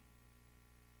need you.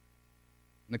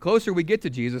 And the closer we get to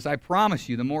Jesus, I promise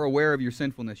you, the more aware of your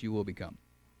sinfulness you will become.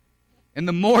 And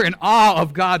the more in awe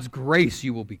of God's grace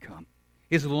you will become.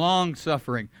 His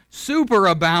long-suffering,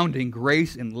 superabounding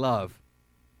grace and love.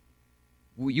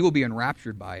 You will be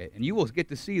enraptured by it. And you will get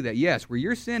to see that, yes, where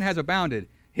your sin has abounded,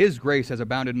 His grace has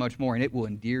abounded much more, and it will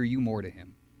endear you more to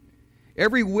Him.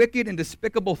 Every wicked and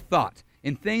despicable thought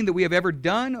and thing that we have ever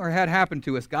done or had happen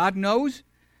to us, God knows,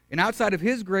 and outside of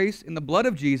His grace in the blood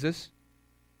of Jesus,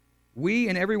 we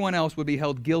and everyone else would be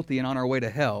held guilty and on our way to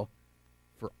hell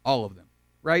for all of them.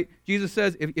 Right? Jesus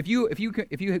says, if you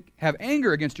have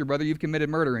anger against your brother, you've committed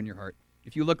murder in your heart.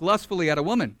 If you look lustfully at a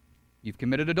woman, you've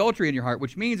committed adultery in your heart,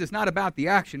 which means it's not about the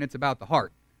action, it's about the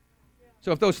heart.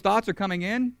 So if those thoughts are coming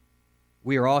in,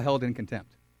 we are all held in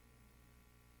contempt.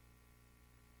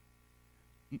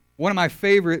 One of my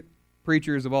favorite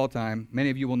preachers of all time,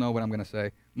 many of you will know what I'm going to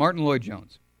say, Martin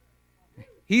Lloyd-Jones.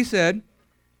 He said,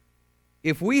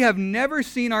 if we have never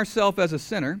seen ourselves as a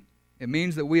sinner, it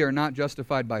means that we are not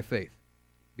justified by faith,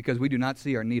 because we do not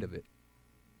see our need of it.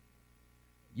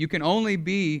 You can only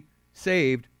be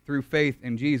saved through faith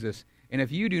in Jesus. And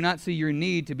if you do not see your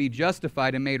need to be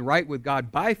justified and made right with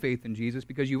God by faith in Jesus,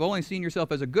 because you've only seen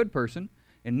yourself as a good person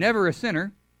and never a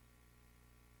sinner,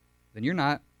 then you're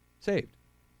not saved.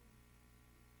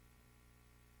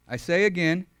 I say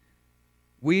again,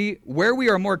 where we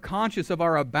are more conscious of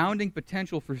our abounding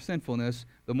potential for sinfulness,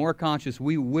 the more conscious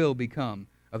we will become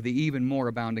of the even more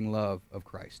abounding love of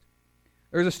Christ.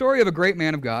 There's a story of a great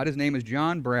man of God. His name is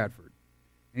John Bradford.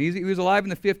 And he was alive in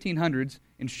the 1500s,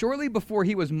 and shortly before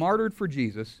he was martyred for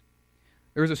Jesus,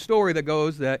 there was a story that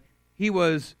goes that he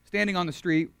was standing on the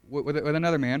street with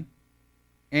another man,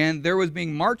 and there was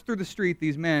being marched through the street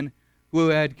these men who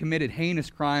had committed heinous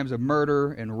crimes of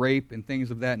murder and rape and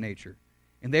things of that nature.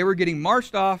 And they were getting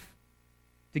marched off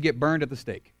to get burned at the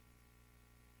stake.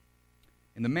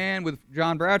 And the man with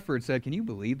John Bradford said, "Can you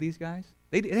believe these guys?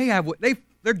 They're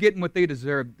getting what they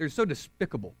deserve. They're so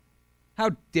despicable.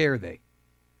 How dare they?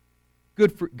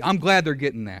 I'm glad they're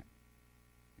getting that."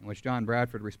 In which John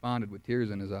Bradford responded with tears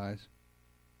in his eyes,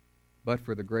 "But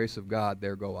for the grace of God,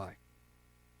 there go I.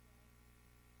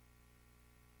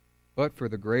 But for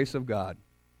the grace of God,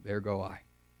 there go I.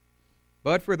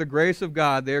 But for the grace of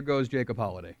God, there goes Jacob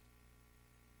Holliday."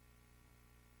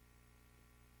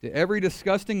 To every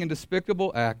disgusting and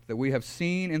despicable act that we have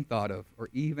seen and thought of, or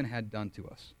even had done to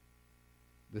us,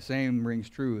 the same rings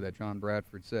true that John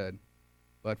Bradford said,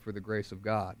 "But for the grace of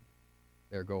God,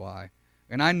 there go I."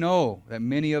 And I know that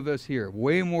many of us here,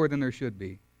 way more than there should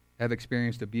be, have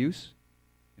experienced abuse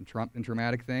and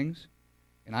traumatic things.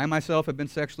 And I myself have been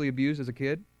sexually abused as a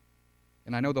kid,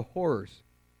 and I know the horrors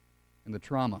and the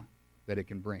trauma that it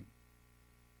can bring.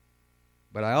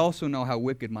 But I also know how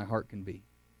wicked my heart can be.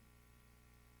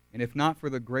 And if not for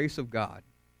the grace of God,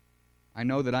 I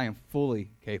know that I am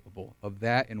fully capable of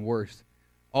that and worse.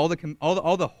 All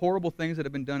the horrible things that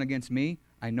have been done against me,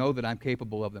 I know that I'm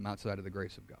capable of them outside of the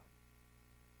grace of God.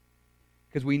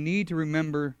 Because we need to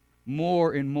remember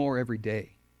more and more every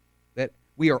day that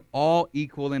we are all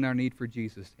equal in our need for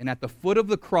Jesus. And at the foot of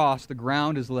the cross, the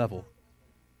ground is level.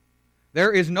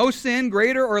 There is no sin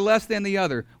greater or less than the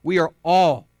other. We are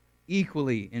all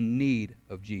equally in need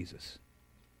of Jesus.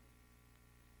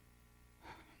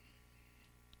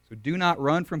 So do not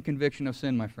run from conviction of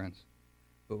sin, my friends,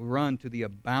 but run to the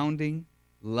abounding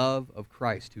love of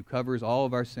Christ, who covers all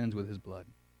of our sins with His blood.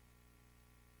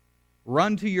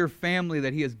 Run to your family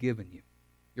that He has given you,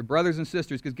 your brothers and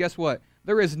sisters, because guess what?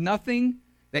 There is nothing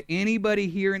that anybody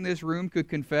here in this room could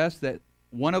confess that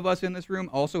one of us in this room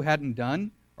also hadn't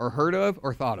done or heard of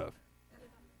or thought of.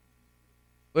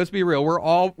 Let's be real.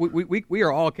 We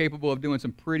are all capable of doing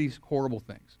some pretty horrible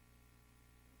things,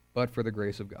 but for the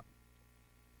grace of God.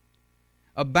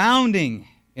 Abounding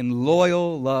in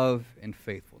loyal love and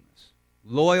faithfulness.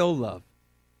 Loyal love.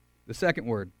 The second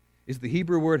word is the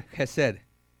Hebrew word chesed,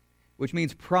 which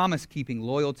means promise-keeping,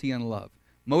 loyalty, and love.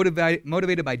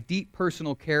 Motivated by deep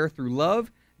personal care through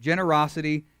love,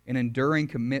 generosity, and enduring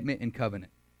commitment and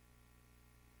covenant.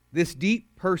 This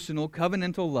deep personal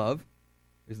covenantal love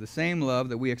is the same love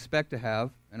that we expect to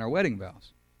have in our wedding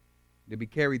vows, to be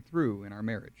carried through in our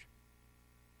marriage.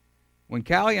 When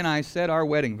Callie and I said our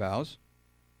wedding vows,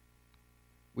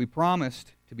 we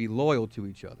promised to be loyal to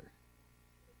each other.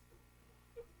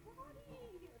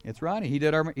 It's Ronnie. He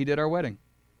did our wedding.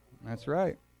 That's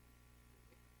right.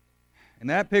 And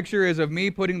that picture is of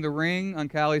me putting the ring on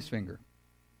Callie's finger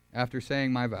after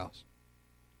saying my vows.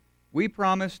 We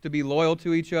promised to be loyal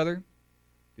to each other,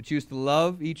 to choose to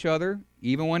love each other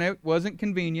even when it wasn't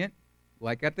convenient,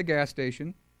 like at the gas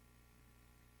station,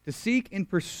 to seek and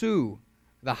pursue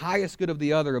the highest good of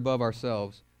the other above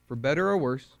ourselves, for better or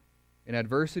worse, in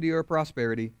adversity or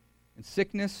prosperity, in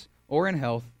sickness or in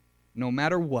health, no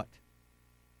matter what,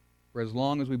 for as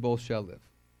long as we both shall live.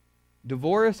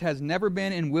 Divorce has never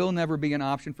been and will never be an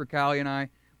option for Callie and I.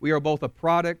 We are both a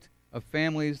product of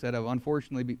families that have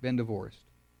unfortunately been divorced.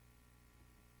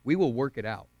 We will work it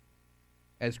out.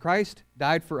 As Christ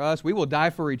died for us, we will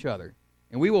die for each other.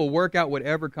 And we will work out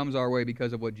whatever comes our way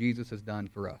because of what Jesus has done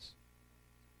for us.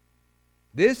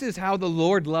 This is how the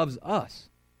Lord loves us,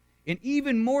 and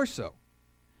even more so.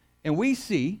 And we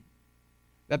see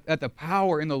that the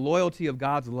power and the loyalty of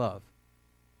God's love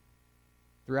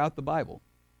throughout the Bible.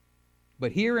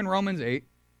 But here in Romans 8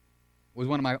 was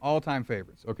one of my all-time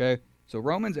favorites, okay? So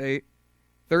Romans 8,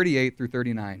 38 through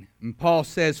 39. And Paul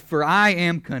says, "For I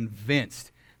am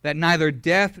convinced that neither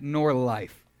death nor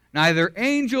life, neither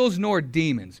angels nor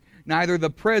demons, neither the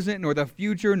present nor the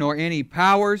future, nor any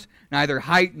powers, neither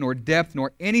height nor depth,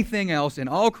 nor anything else in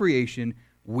all creation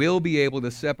will be able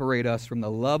to separate us from the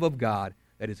love of God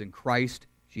that is in Christ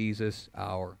Jesus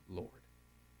our Lord."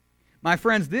 My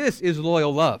friends, this is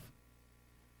loyal love.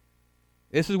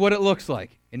 This is what it looks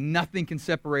like, and nothing can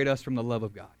separate us from the love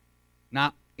of God.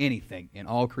 Not anything in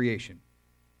all creation.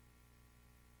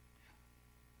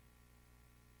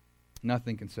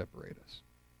 Nothing can separate us.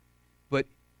 But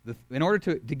in order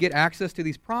to get access to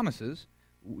these promises,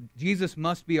 Jesus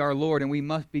must be our Lord, and we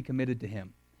must be committed to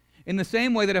Him. In the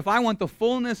same way that if I want the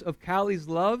fullness of Callie's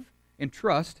love and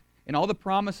trust and all the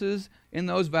promises in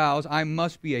those vows, I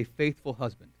must be a faithful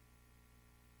husband.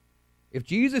 If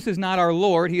Jesus is not our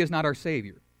Lord, He is not our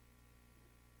Savior.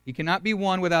 He cannot be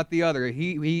one without the other.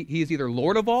 He is either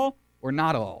Lord of all or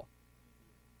not all.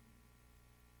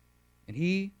 And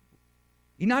He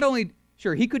not only,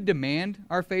 sure, He could demand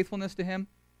our faithfulness to Him,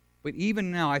 but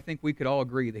even now I think we could all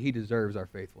agree that He deserves our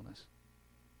faithfulness.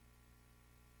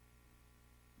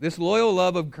 This loyal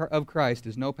love of Christ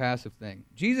is no passive thing.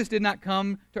 Jesus did not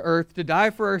come to earth to die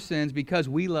for our sins because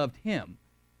we loved Him,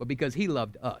 but because He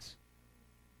loved us.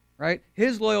 Right?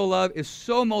 His loyal love is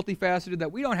so multifaceted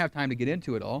that we don't have time to get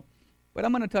into it all, but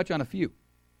I'm going to touch on a few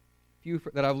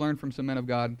that I've learned from some men of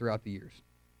God throughout the years.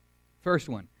 First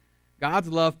one, God's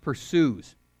love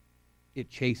pursues. It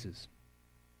chases.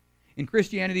 In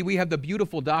Christianity, we have the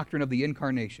beautiful doctrine of the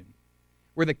incarnation,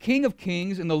 where the King of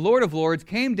Kings and the Lord of Lords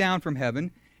came down from heaven,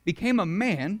 became a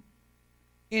man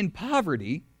in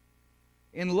poverty,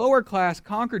 in lower class,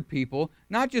 conquered people,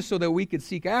 not just so that we could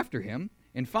seek after Him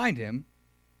and find Him,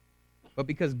 but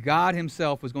because God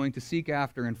Himself was going to seek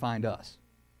after and find us.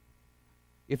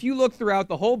 If you look throughout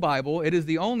the whole Bible, it is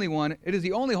the only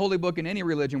holy book in any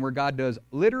religion where God does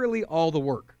literally all the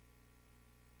work.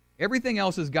 Everything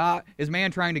else is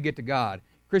man trying to get to God.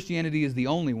 Christianity is the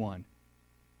only one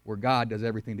where God does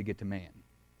everything to get to man.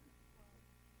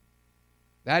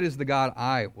 That is the God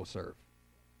I will serve.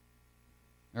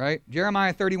 All right?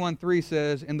 Jeremiah 31:3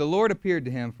 says, "And the Lord appeared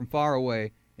to him from far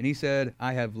away, and He said,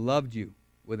 I have loved you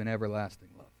with an everlasting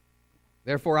love.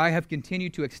 Therefore I have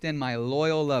continued to extend my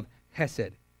loyal love,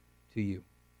 hesed, to you."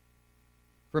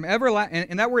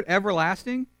 And that word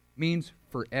everlasting means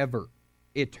forever,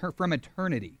 from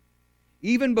eternity.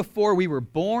 Even before we were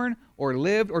born or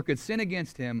lived or could sin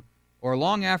against Him, or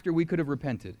long after we could have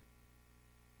repented,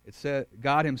 it said,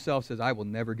 God Himself says, I will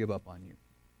never give up on you.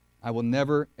 I will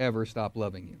never, ever stop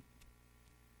loving you.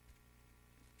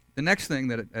 The next thing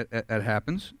that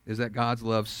happens is that God's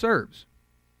love serves.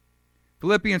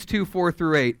 Philippians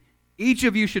 2:4-8, "Each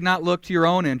of you should not look to your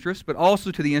own interests, but also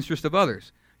to the interest of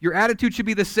others. Your attitude should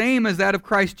be the same as that of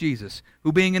Christ Jesus,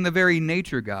 who being in the very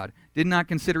nature God, did not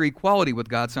consider equality with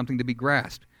God something to be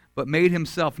grasped, but made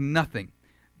Himself nothing,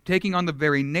 taking on the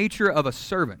very nature of a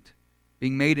servant,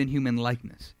 being made in human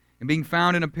likeness. And being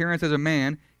found in appearance as a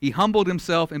man, He humbled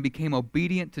Himself and became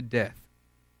obedient to death,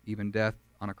 even death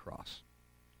on a cross."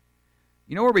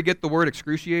 You know where we get the word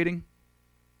excruciating?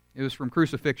 It was from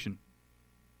crucifixion.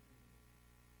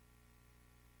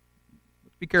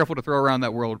 Be careful to throw around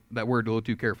that word a little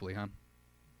too carefully, huh?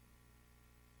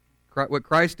 What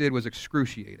Christ did was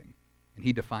excruciating, and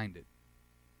He defined it.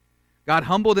 God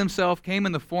humbled Himself, came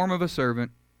in the form of a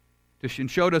servant, and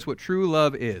showed us what true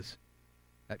love is.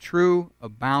 That true,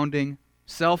 abounding,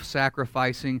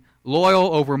 self-sacrificing,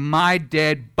 loyal over my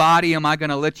dead body, am I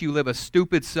going to let you live a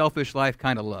stupid, selfish life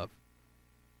kind of love.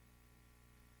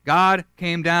 God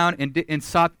came down and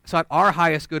sought our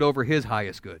highest good over His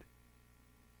highest good.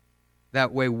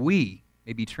 That way we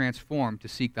may be transformed to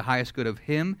seek the highest good of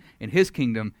Him and His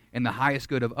kingdom and the highest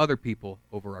good of other people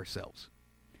over ourselves.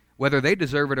 Whether they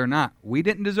deserve it or not, we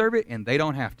didn't deserve it and they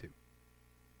don't have to.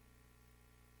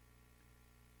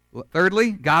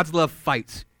 Thirdly, God's love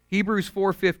fights. Hebrews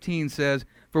 4:15 says,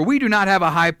 "For we do not have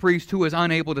a high priest who is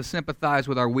unable to sympathize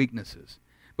with our weaknesses,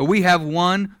 but we have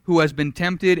one who has been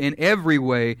tempted in every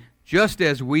way, just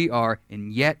as we are,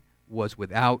 and yet was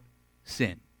without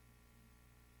sin.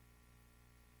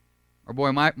 Our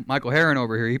boy Michael Herron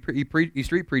over here, he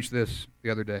street preached this the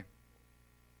other day.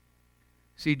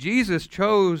 See, Jesus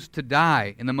chose to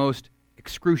die in the most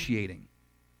excruciating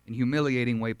and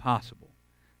humiliating way possible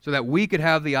so that we could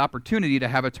have the opportunity to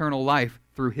have eternal life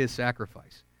through his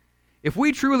sacrifice. If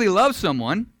we truly love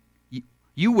someone,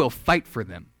 you will fight for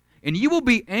them, and you will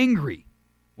be angry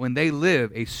when they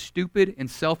live a stupid and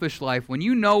selfish life, when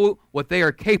you know what they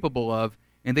are capable of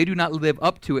and they do not live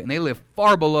up to it and they live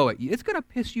far below it. It's going to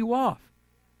piss you off,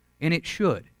 and it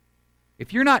should.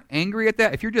 If you're not angry at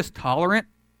that, if you're just tolerant,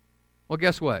 well,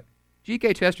 guess what?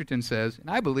 G.K. Chesterton says, and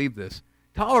I believe this,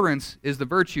 tolerance is the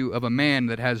virtue of a man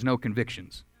that has no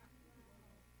convictions.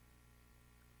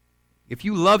 If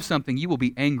you love something, you will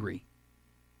be angry.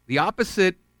 The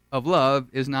opposite of love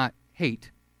is not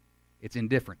hate, it's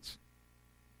indifference.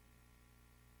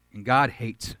 And God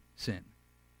hates sin.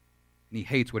 And he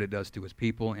hates what it does to his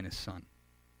people and his Son.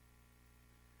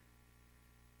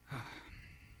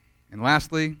 And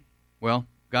lastly, well,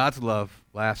 God's love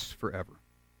lasts forever.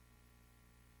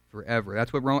 Forever.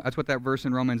 That's what that verse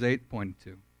in Romans 8 pointed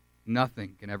to.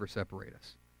 Nothing can ever separate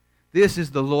us. This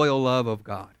is the loyal love of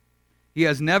God. He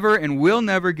has never and will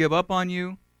never give up on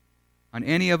you, on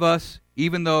any of us,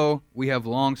 even though we have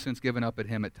long since given up at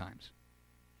him at times.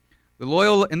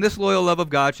 This loyal love of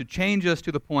God should change us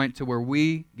to the point to where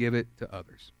we give it to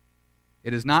others.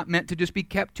 It is not meant to just be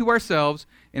kept to ourselves,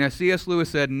 and as C.S. Lewis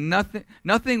said,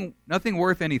 nothing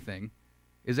worth anything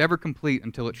is ever complete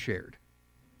until it's shared.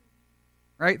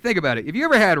 Right? Think about it. Have you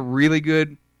ever had really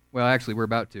good, well, actually, we're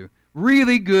about to,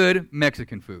 really good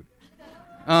Mexican food?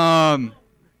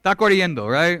 Taco riendo,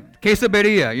 right?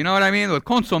 Quesadilla, you know what I mean? With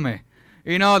consomme.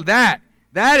 You know,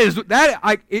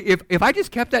 if I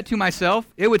just kept that to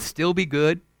myself, it would still be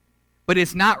good, but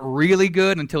it's not really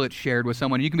good until it's shared with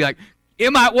someone. You can be like,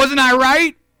 wasn't I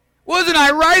right? Wasn't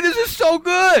I right? This is so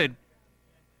good.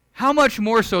 How much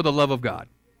more so the love of God?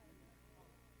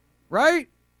 Right?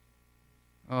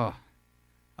 Oh.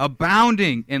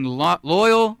 Abounding in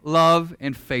loyal love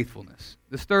and faithfulness.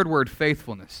 This third word,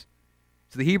 faithfulness.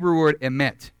 It's the Hebrew word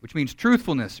emet, which means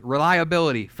truthfulness,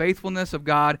 reliability, faithfulness of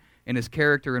God and his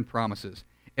character and promises.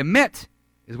 Emet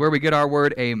is where we get our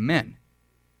word amen,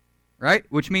 right?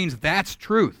 Which means that's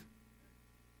truth,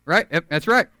 right? That's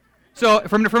right. So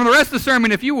from the rest of the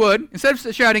sermon, if you would, instead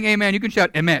of shouting amen, you can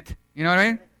shout emet. You know what I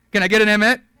mean? Can I get an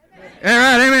emet? All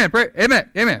right, amen. Pray, emet,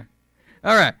 amen.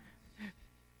 All right.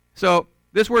 So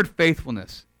this word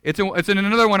faithfulness, it's in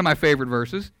another one of my favorite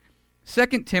verses,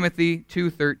 2 Timothy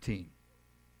 2:13.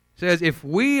 Says, if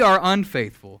we are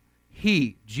unfaithful,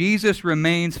 he, Jesus,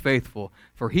 remains faithful,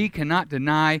 for he cannot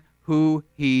deny who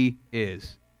he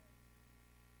is.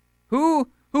 Who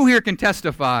here can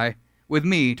testify with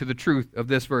me to the truth of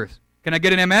this verse? Can I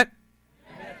get an emet?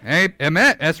 Hey,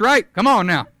 emet, that's right. Come on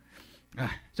now.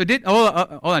 So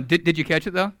hold on. Did you catch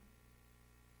it though?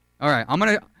 All right, I'm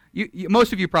gonna.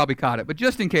 Most of you probably caught it, but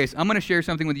just in case, I'm gonna share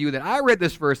something with you that I read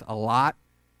this verse a lot,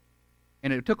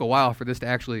 and it took a while for this to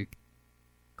actually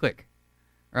click,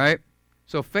 right?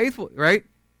 So faithful, right,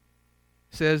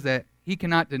 says that he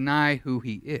cannot deny who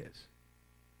he is.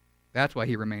 That's why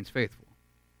he remains faithful.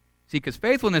 See, because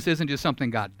faithfulness isn't just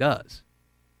something God does.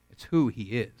 It's who he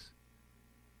is.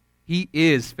 He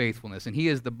is faithfulness, and he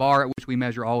is the bar at which we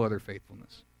measure all other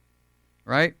faithfulness,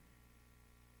 right?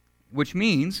 Which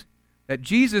means that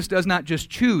Jesus does not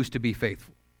just choose to be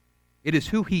faithful. It is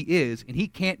who he is, and he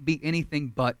can't be anything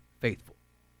but faithful.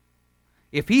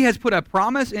 If he has put a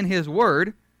promise in his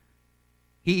word,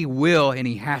 he will and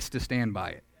he has to stand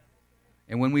by it.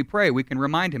 And when we pray, we can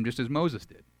remind him just as Moses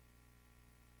did.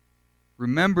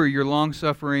 Remember your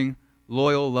long-suffering,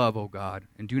 loyal love, O God,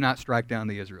 and do not strike down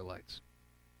the Israelites.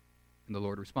 And the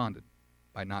Lord responded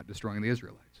by not destroying the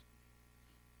Israelites.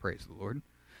 Praise the Lord.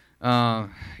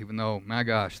 Even though, my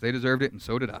gosh, they deserved it, and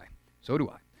so did I. So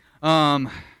do I.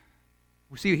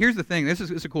 See, here's the thing. This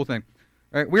is a cool thing.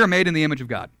 Right? We are made in the image of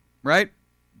God, right?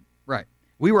 Right.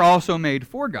 We were also made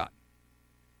for God.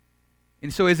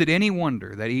 And so is it any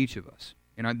wonder that each of us,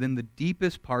 in the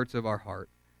deepest parts of our heart,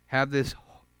 have this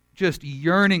just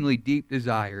yearningly deep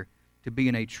desire to be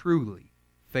in a truly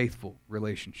faithful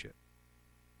relationship?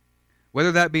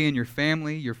 Whether that be in your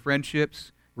family, your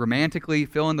friendships, romantically,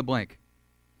 fill in the blank.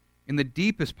 In the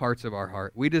deepest parts of our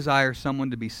heart, we desire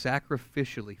someone to be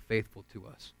sacrificially faithful to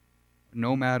us,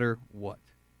 no matter what.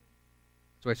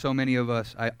 That's why so many of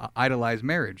us idolize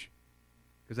marriage,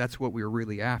 because that's what we're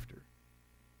really after.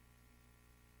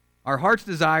 Our heart's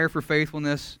desire for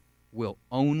faithfulness will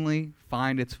only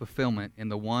find its fulfillment in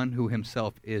the one who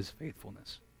himself is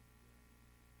faithfulness,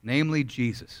 namely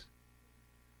Jesus,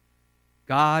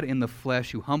 God in the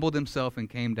flesh who humbled himself and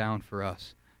came down for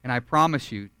us. And I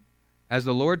promise you, as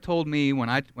the Lord told me when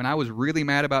I was really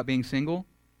mad about being single,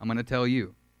 I'm going to tell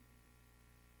you.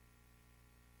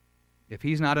 If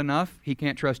he's not enough, he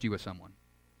can't trust you with someone.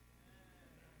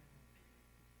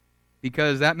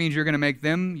 Because that means you're going to make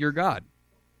them your God.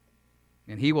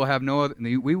 And he will have no other, and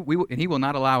he will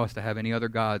not allow us to have any other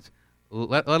gods,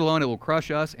 let alone it will crush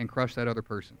us and crush that other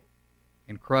person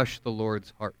and crush the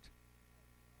Lord's heart.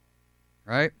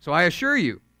 Right? So I assure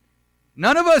you,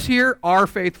 none of us here are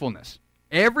faithfulness.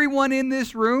 Everyone in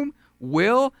this room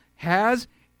has,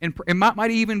 and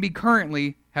might even be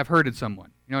currently have hurted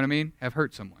someone. You know what I mean? Have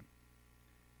hurt someone.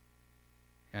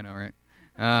 I know,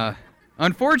 right?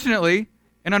 Unfortunately,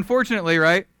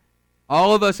 right,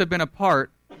 all of us have been a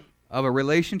part of a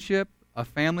relationship, a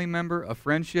family member, a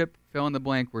friendship, fill in the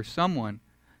blank, where someone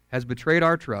has betrayed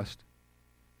our trust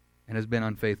and has been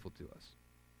unfaithful to us.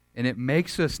 And it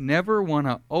makes us never want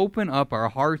to open up our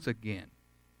hearts again.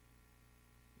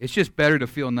 It's just better to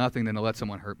feel nothing than to let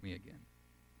someone hurt me again.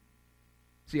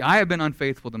 See, I have been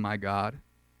unfaithful to my God,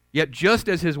 yet just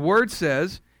as his word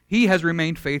says, he has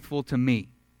remained faithful to me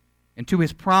and to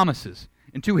his promises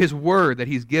and to his word that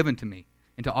he's given to me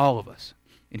and to all of us.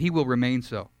 And he will remain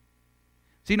so.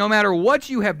 See, no matter what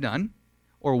you have done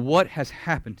or what has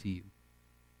happened to you,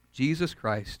 Jesus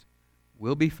Christ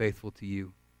will be faithful to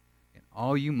you, and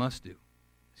all you must do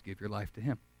is give your life to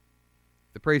him.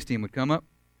 The praise team would come up.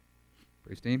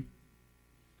 Praise team.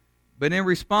 But in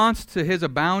response to his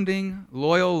abounding,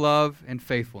 loyal love and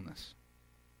faithfulness,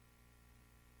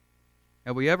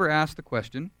 have we ever asked the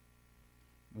question,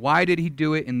 why did he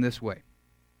do it in this way?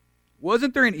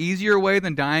 Wasn't there an easier way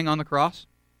than dying on the cross?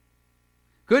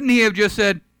 Couldn't he have just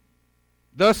said,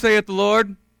 "Thus saith the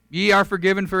Lord, ye are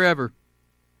forgiven forever,"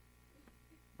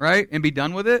 right? And be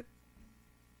done with it?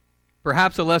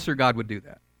 Perhaps a lesser God would do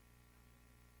that.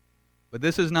 But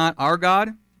this is not our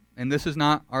God, and this is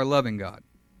not our loving God.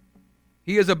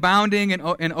 He is abounding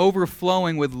and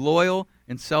overflowing with loyal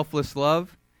and selfless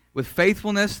love, with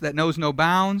faithfulness that knows no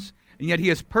bounds, and yet he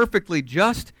is perfectly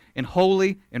just and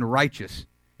holy and righteous.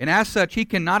 And as such, he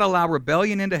cannot allow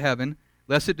rebellion into heaven,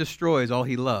 lest it destroys all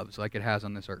he loves like it has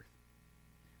on this earth.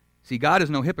 See, God is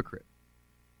no hypocrite.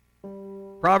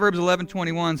 Proverbs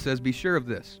 11:21 says, "Be sure of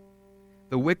this,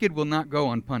 the wicked will not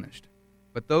go unpunished,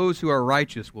 but those who are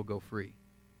righteous will go free."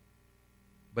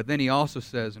 But then he also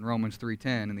says in Romans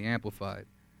 3:10 in the Amplified,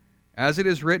 "As it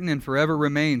is written and forever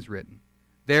remains written,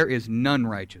 there is none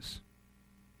righteous,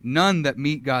 none that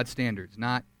meet God's standards,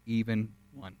 not even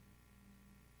one."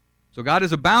 So God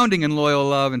is abounding in loyal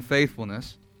love and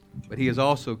faithfulness, but he is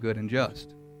also good and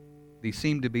just. These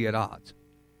seem to be at odds.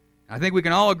 I think we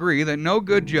can all agree that no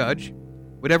good judge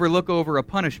would ever look over a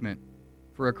punishment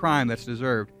for a crime that's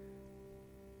deserved.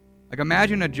 Like,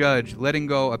 imagine a judge letting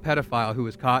go a pedophile who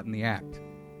was caught in the act,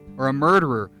 or a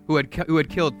murderer who had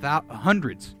killed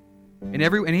hundreds, and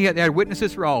they had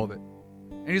witnesses for all of it.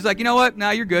 And he's like, "You know what?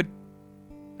 Now you're good."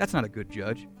 That's not a good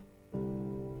judge.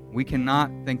 We cannot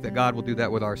think that God will do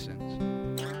that with our sins.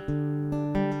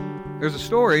 There's a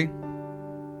story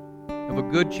of a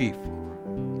good chief,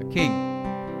 a king.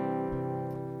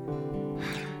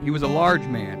 He was a large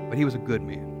man, but he was a good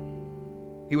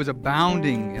man. He was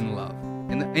abounding in love.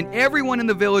 And everyone in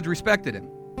the village respected him.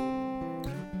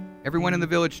 Everyone in the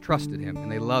village trusted him, and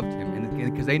they loved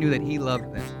him because they knew that he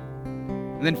loved them.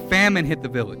 And then famine hit the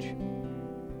village.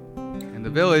 And the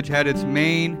village had its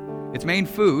main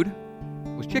food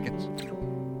was chickens.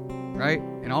 Right?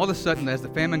 And all of a sudden, as the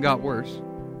famine got worse,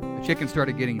 the chickens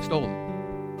started getting stolen.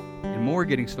 And more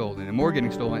getting stolen, and more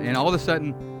getting stolen. And all of a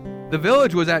sudden, the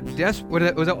village was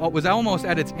was almost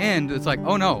at its end. It's like,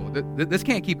 oh no, this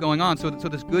can't keep going on. So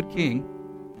this good king,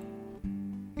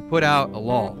 he put out a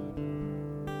law,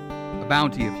 a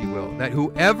bounty, if you will, that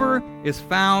whoever is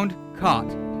found caught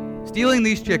stealing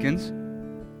these chickens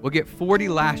will get 40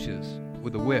 lashes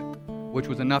with a whip, which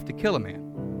was enough to kill a man.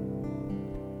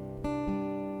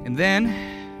 And then,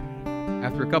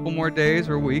 after a couple more days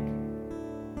or a week,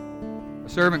 a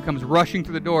servant comes rushing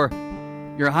to the door.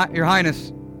 Your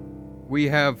Highness, we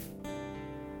have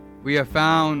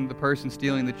found the person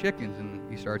stealing the chickens. And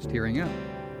he starts tearing up.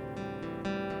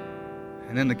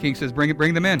 And then the king says,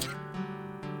 bring them in.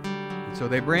 And so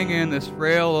they bring in this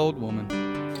frail old woman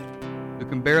who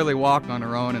can barely walk on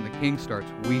her own, and the king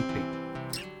starts weeping,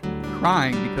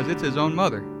 crying because it's his own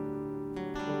mother.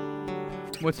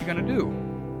 What's he going to do?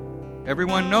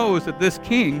 Everyone knows that this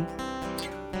king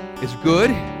is good,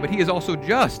 but he is also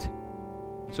just.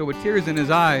 So with tears in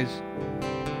his eyes,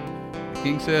 the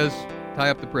king says, tie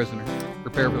up the prisoner,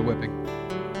 prepare for the whipping.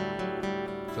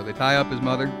 So they tie up his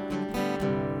mother,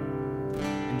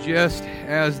 And just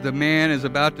as the man is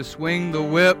about to swing the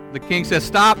whip, the king says,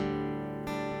 "Stop."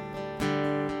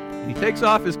 And he takes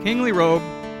off his kingly robe,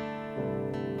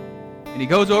 and he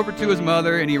goes over to his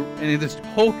mother, and this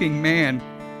hulking man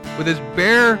with his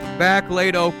bare back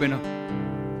laid open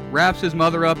wraps his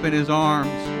mother up in his arms,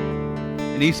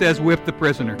 and he says, "Whip the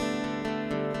prisoner."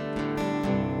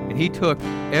 And he took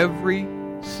every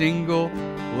single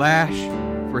lash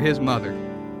for his mother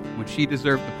when she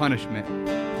deserved the punishment.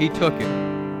 He took it.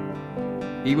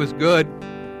 He was good,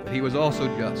 but he was also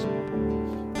just.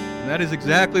 And that is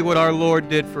exactly what our Lord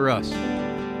did for us.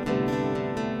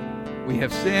 We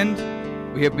have sinned.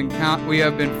 We have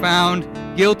been found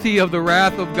guilty of the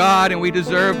wrath of God, and we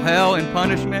deserve hell and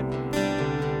punishment.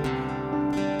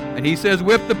 And he says,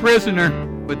 "Whip the prisoner,"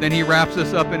 but then he wraps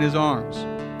us up in his arms.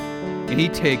 And he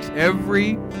takes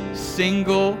every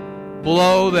single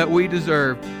blow that we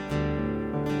deserve.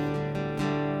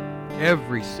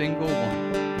 Every single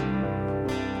one.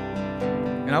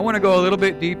 And I want to go a little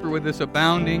bit deeper with this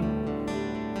abounding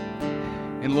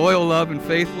in loyal love and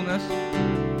faithfulness.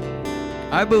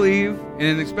 I believe,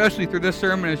 and especially through this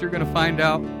sermon, as you're going to find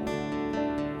out,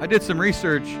 I did some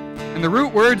research, and the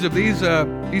root words of these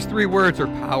three words are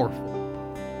powerful.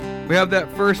 We have that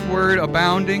first word,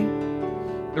 abounding.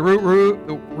 The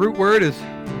root word is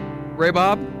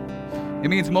rebab. It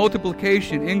means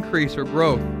multiplication, increase, or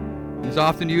growth. It is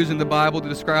often used in the Bible to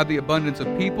describe the abundance of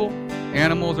people,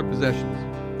 animals, or possessions.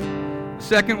 The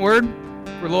second word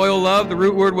for loyal love, the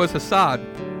root word was hasad.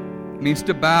 It means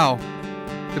to bow,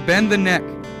 to bend the neck,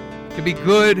 to be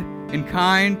good and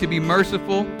kind, to be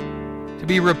merciful, to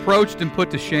be reproached and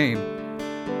put to shame.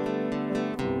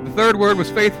 The third word was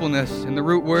faithfulness, and the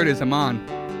root word is aman.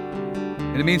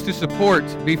 And it means to support,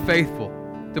 be faithful,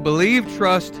 to believe,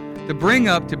 trust, to bring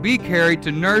up, to be carried,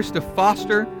 to nurse, to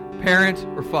foster, parent,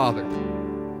 or father.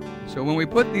 So when we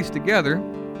put these together,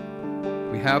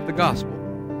 we have the gospel.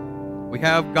 We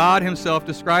have God himself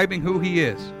describing who he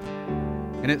is.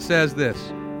 And it says this: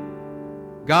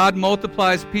 God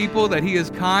multiplies people that he is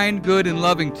kind, good, and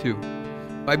loving to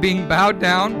by being bowed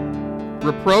down,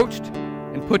 reproached,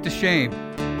 and put to shame.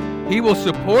 He will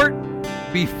support,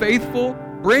 be faithful,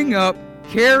 bring up,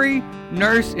 carry,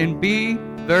 nurse, and be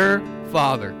their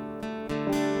father.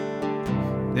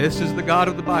 This is the God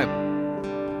of the Bible.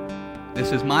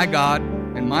 This is my God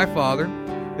and my Father.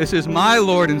 This is my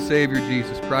Lord and Savior,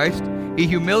 Jesus Christ. He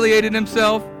humiliated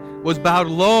himself, was bowed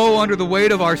low under the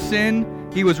weight of our sin.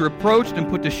 He was reproached and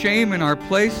put to shame in our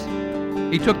place.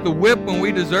 He took the whip when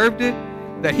we deserved it,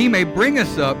 that he may bring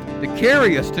us up, to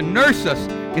carry us, to nurse us,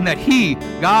 and that he,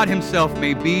 God himself,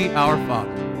 may be our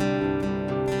Father.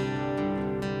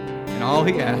 And all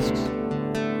he asks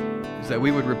is that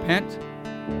we would repent,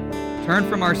 turn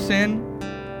from our sin,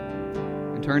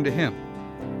 and turn to him.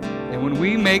 And when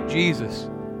we make Jesus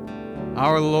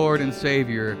our Lord and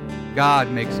Savior,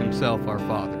 God makes himself our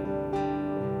Father.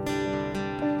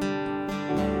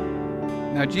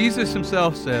 Now, Jesus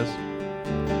himself says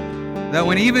that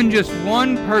when even just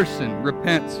one person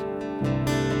repents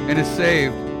and is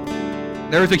saved,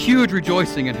 there is a huge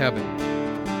rejoicing in heaven.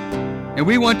 And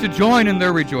we want to join in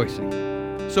their rejoicing.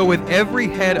 So with every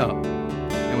head up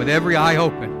and with every eye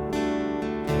open,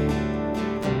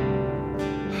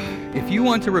 if you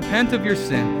want to repent of your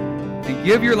sin and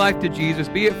give your life to Jesus,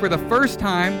 be it for the first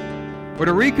time or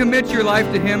to recommit your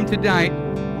life to him tonight,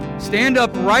 stand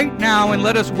up right now and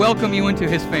let us welcome you into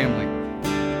his family.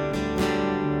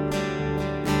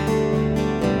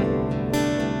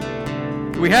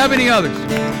 Do we have any others?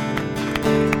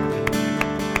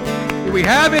 Do we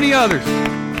have any others?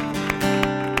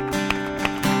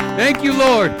 Thank you,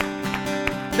 Lord.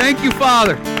 Thank you,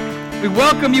 Father. We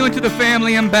welcome you into the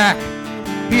family and back.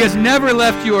 He has never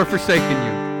left you or forsaken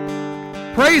you.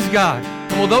 Praise God.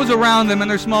 And will those around them and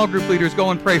their small group leaders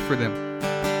go and pray for them?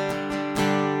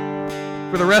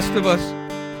 For the rest of us,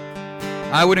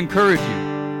 I would encourage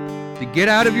you to get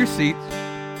out of your seats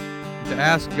and to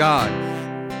ask God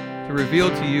to reveal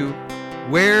to you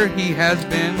where he has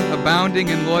been abounding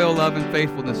in loyal love and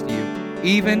faithfulness to you,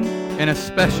 even and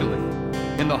especially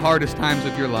in the hardest times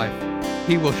of your life.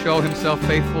 He will show himself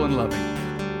faithful and loving.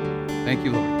 Thank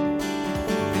you, Lord.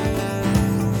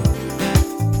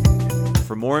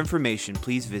 For more information,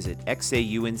 please visit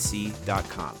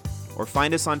xaunc.com or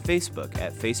find us on Facebook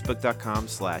at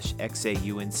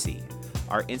facebook.com/xaunc.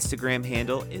 Our Instagram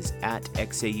handle is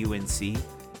 @xaunc,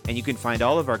 and you can find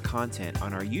all of our content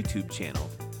on our YouTube channel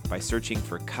by searching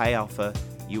for Chi Alpha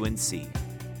UNC.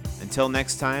 Until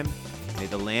next time, may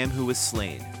the Lamb who was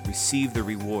slain receive the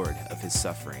reward of his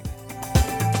suffering.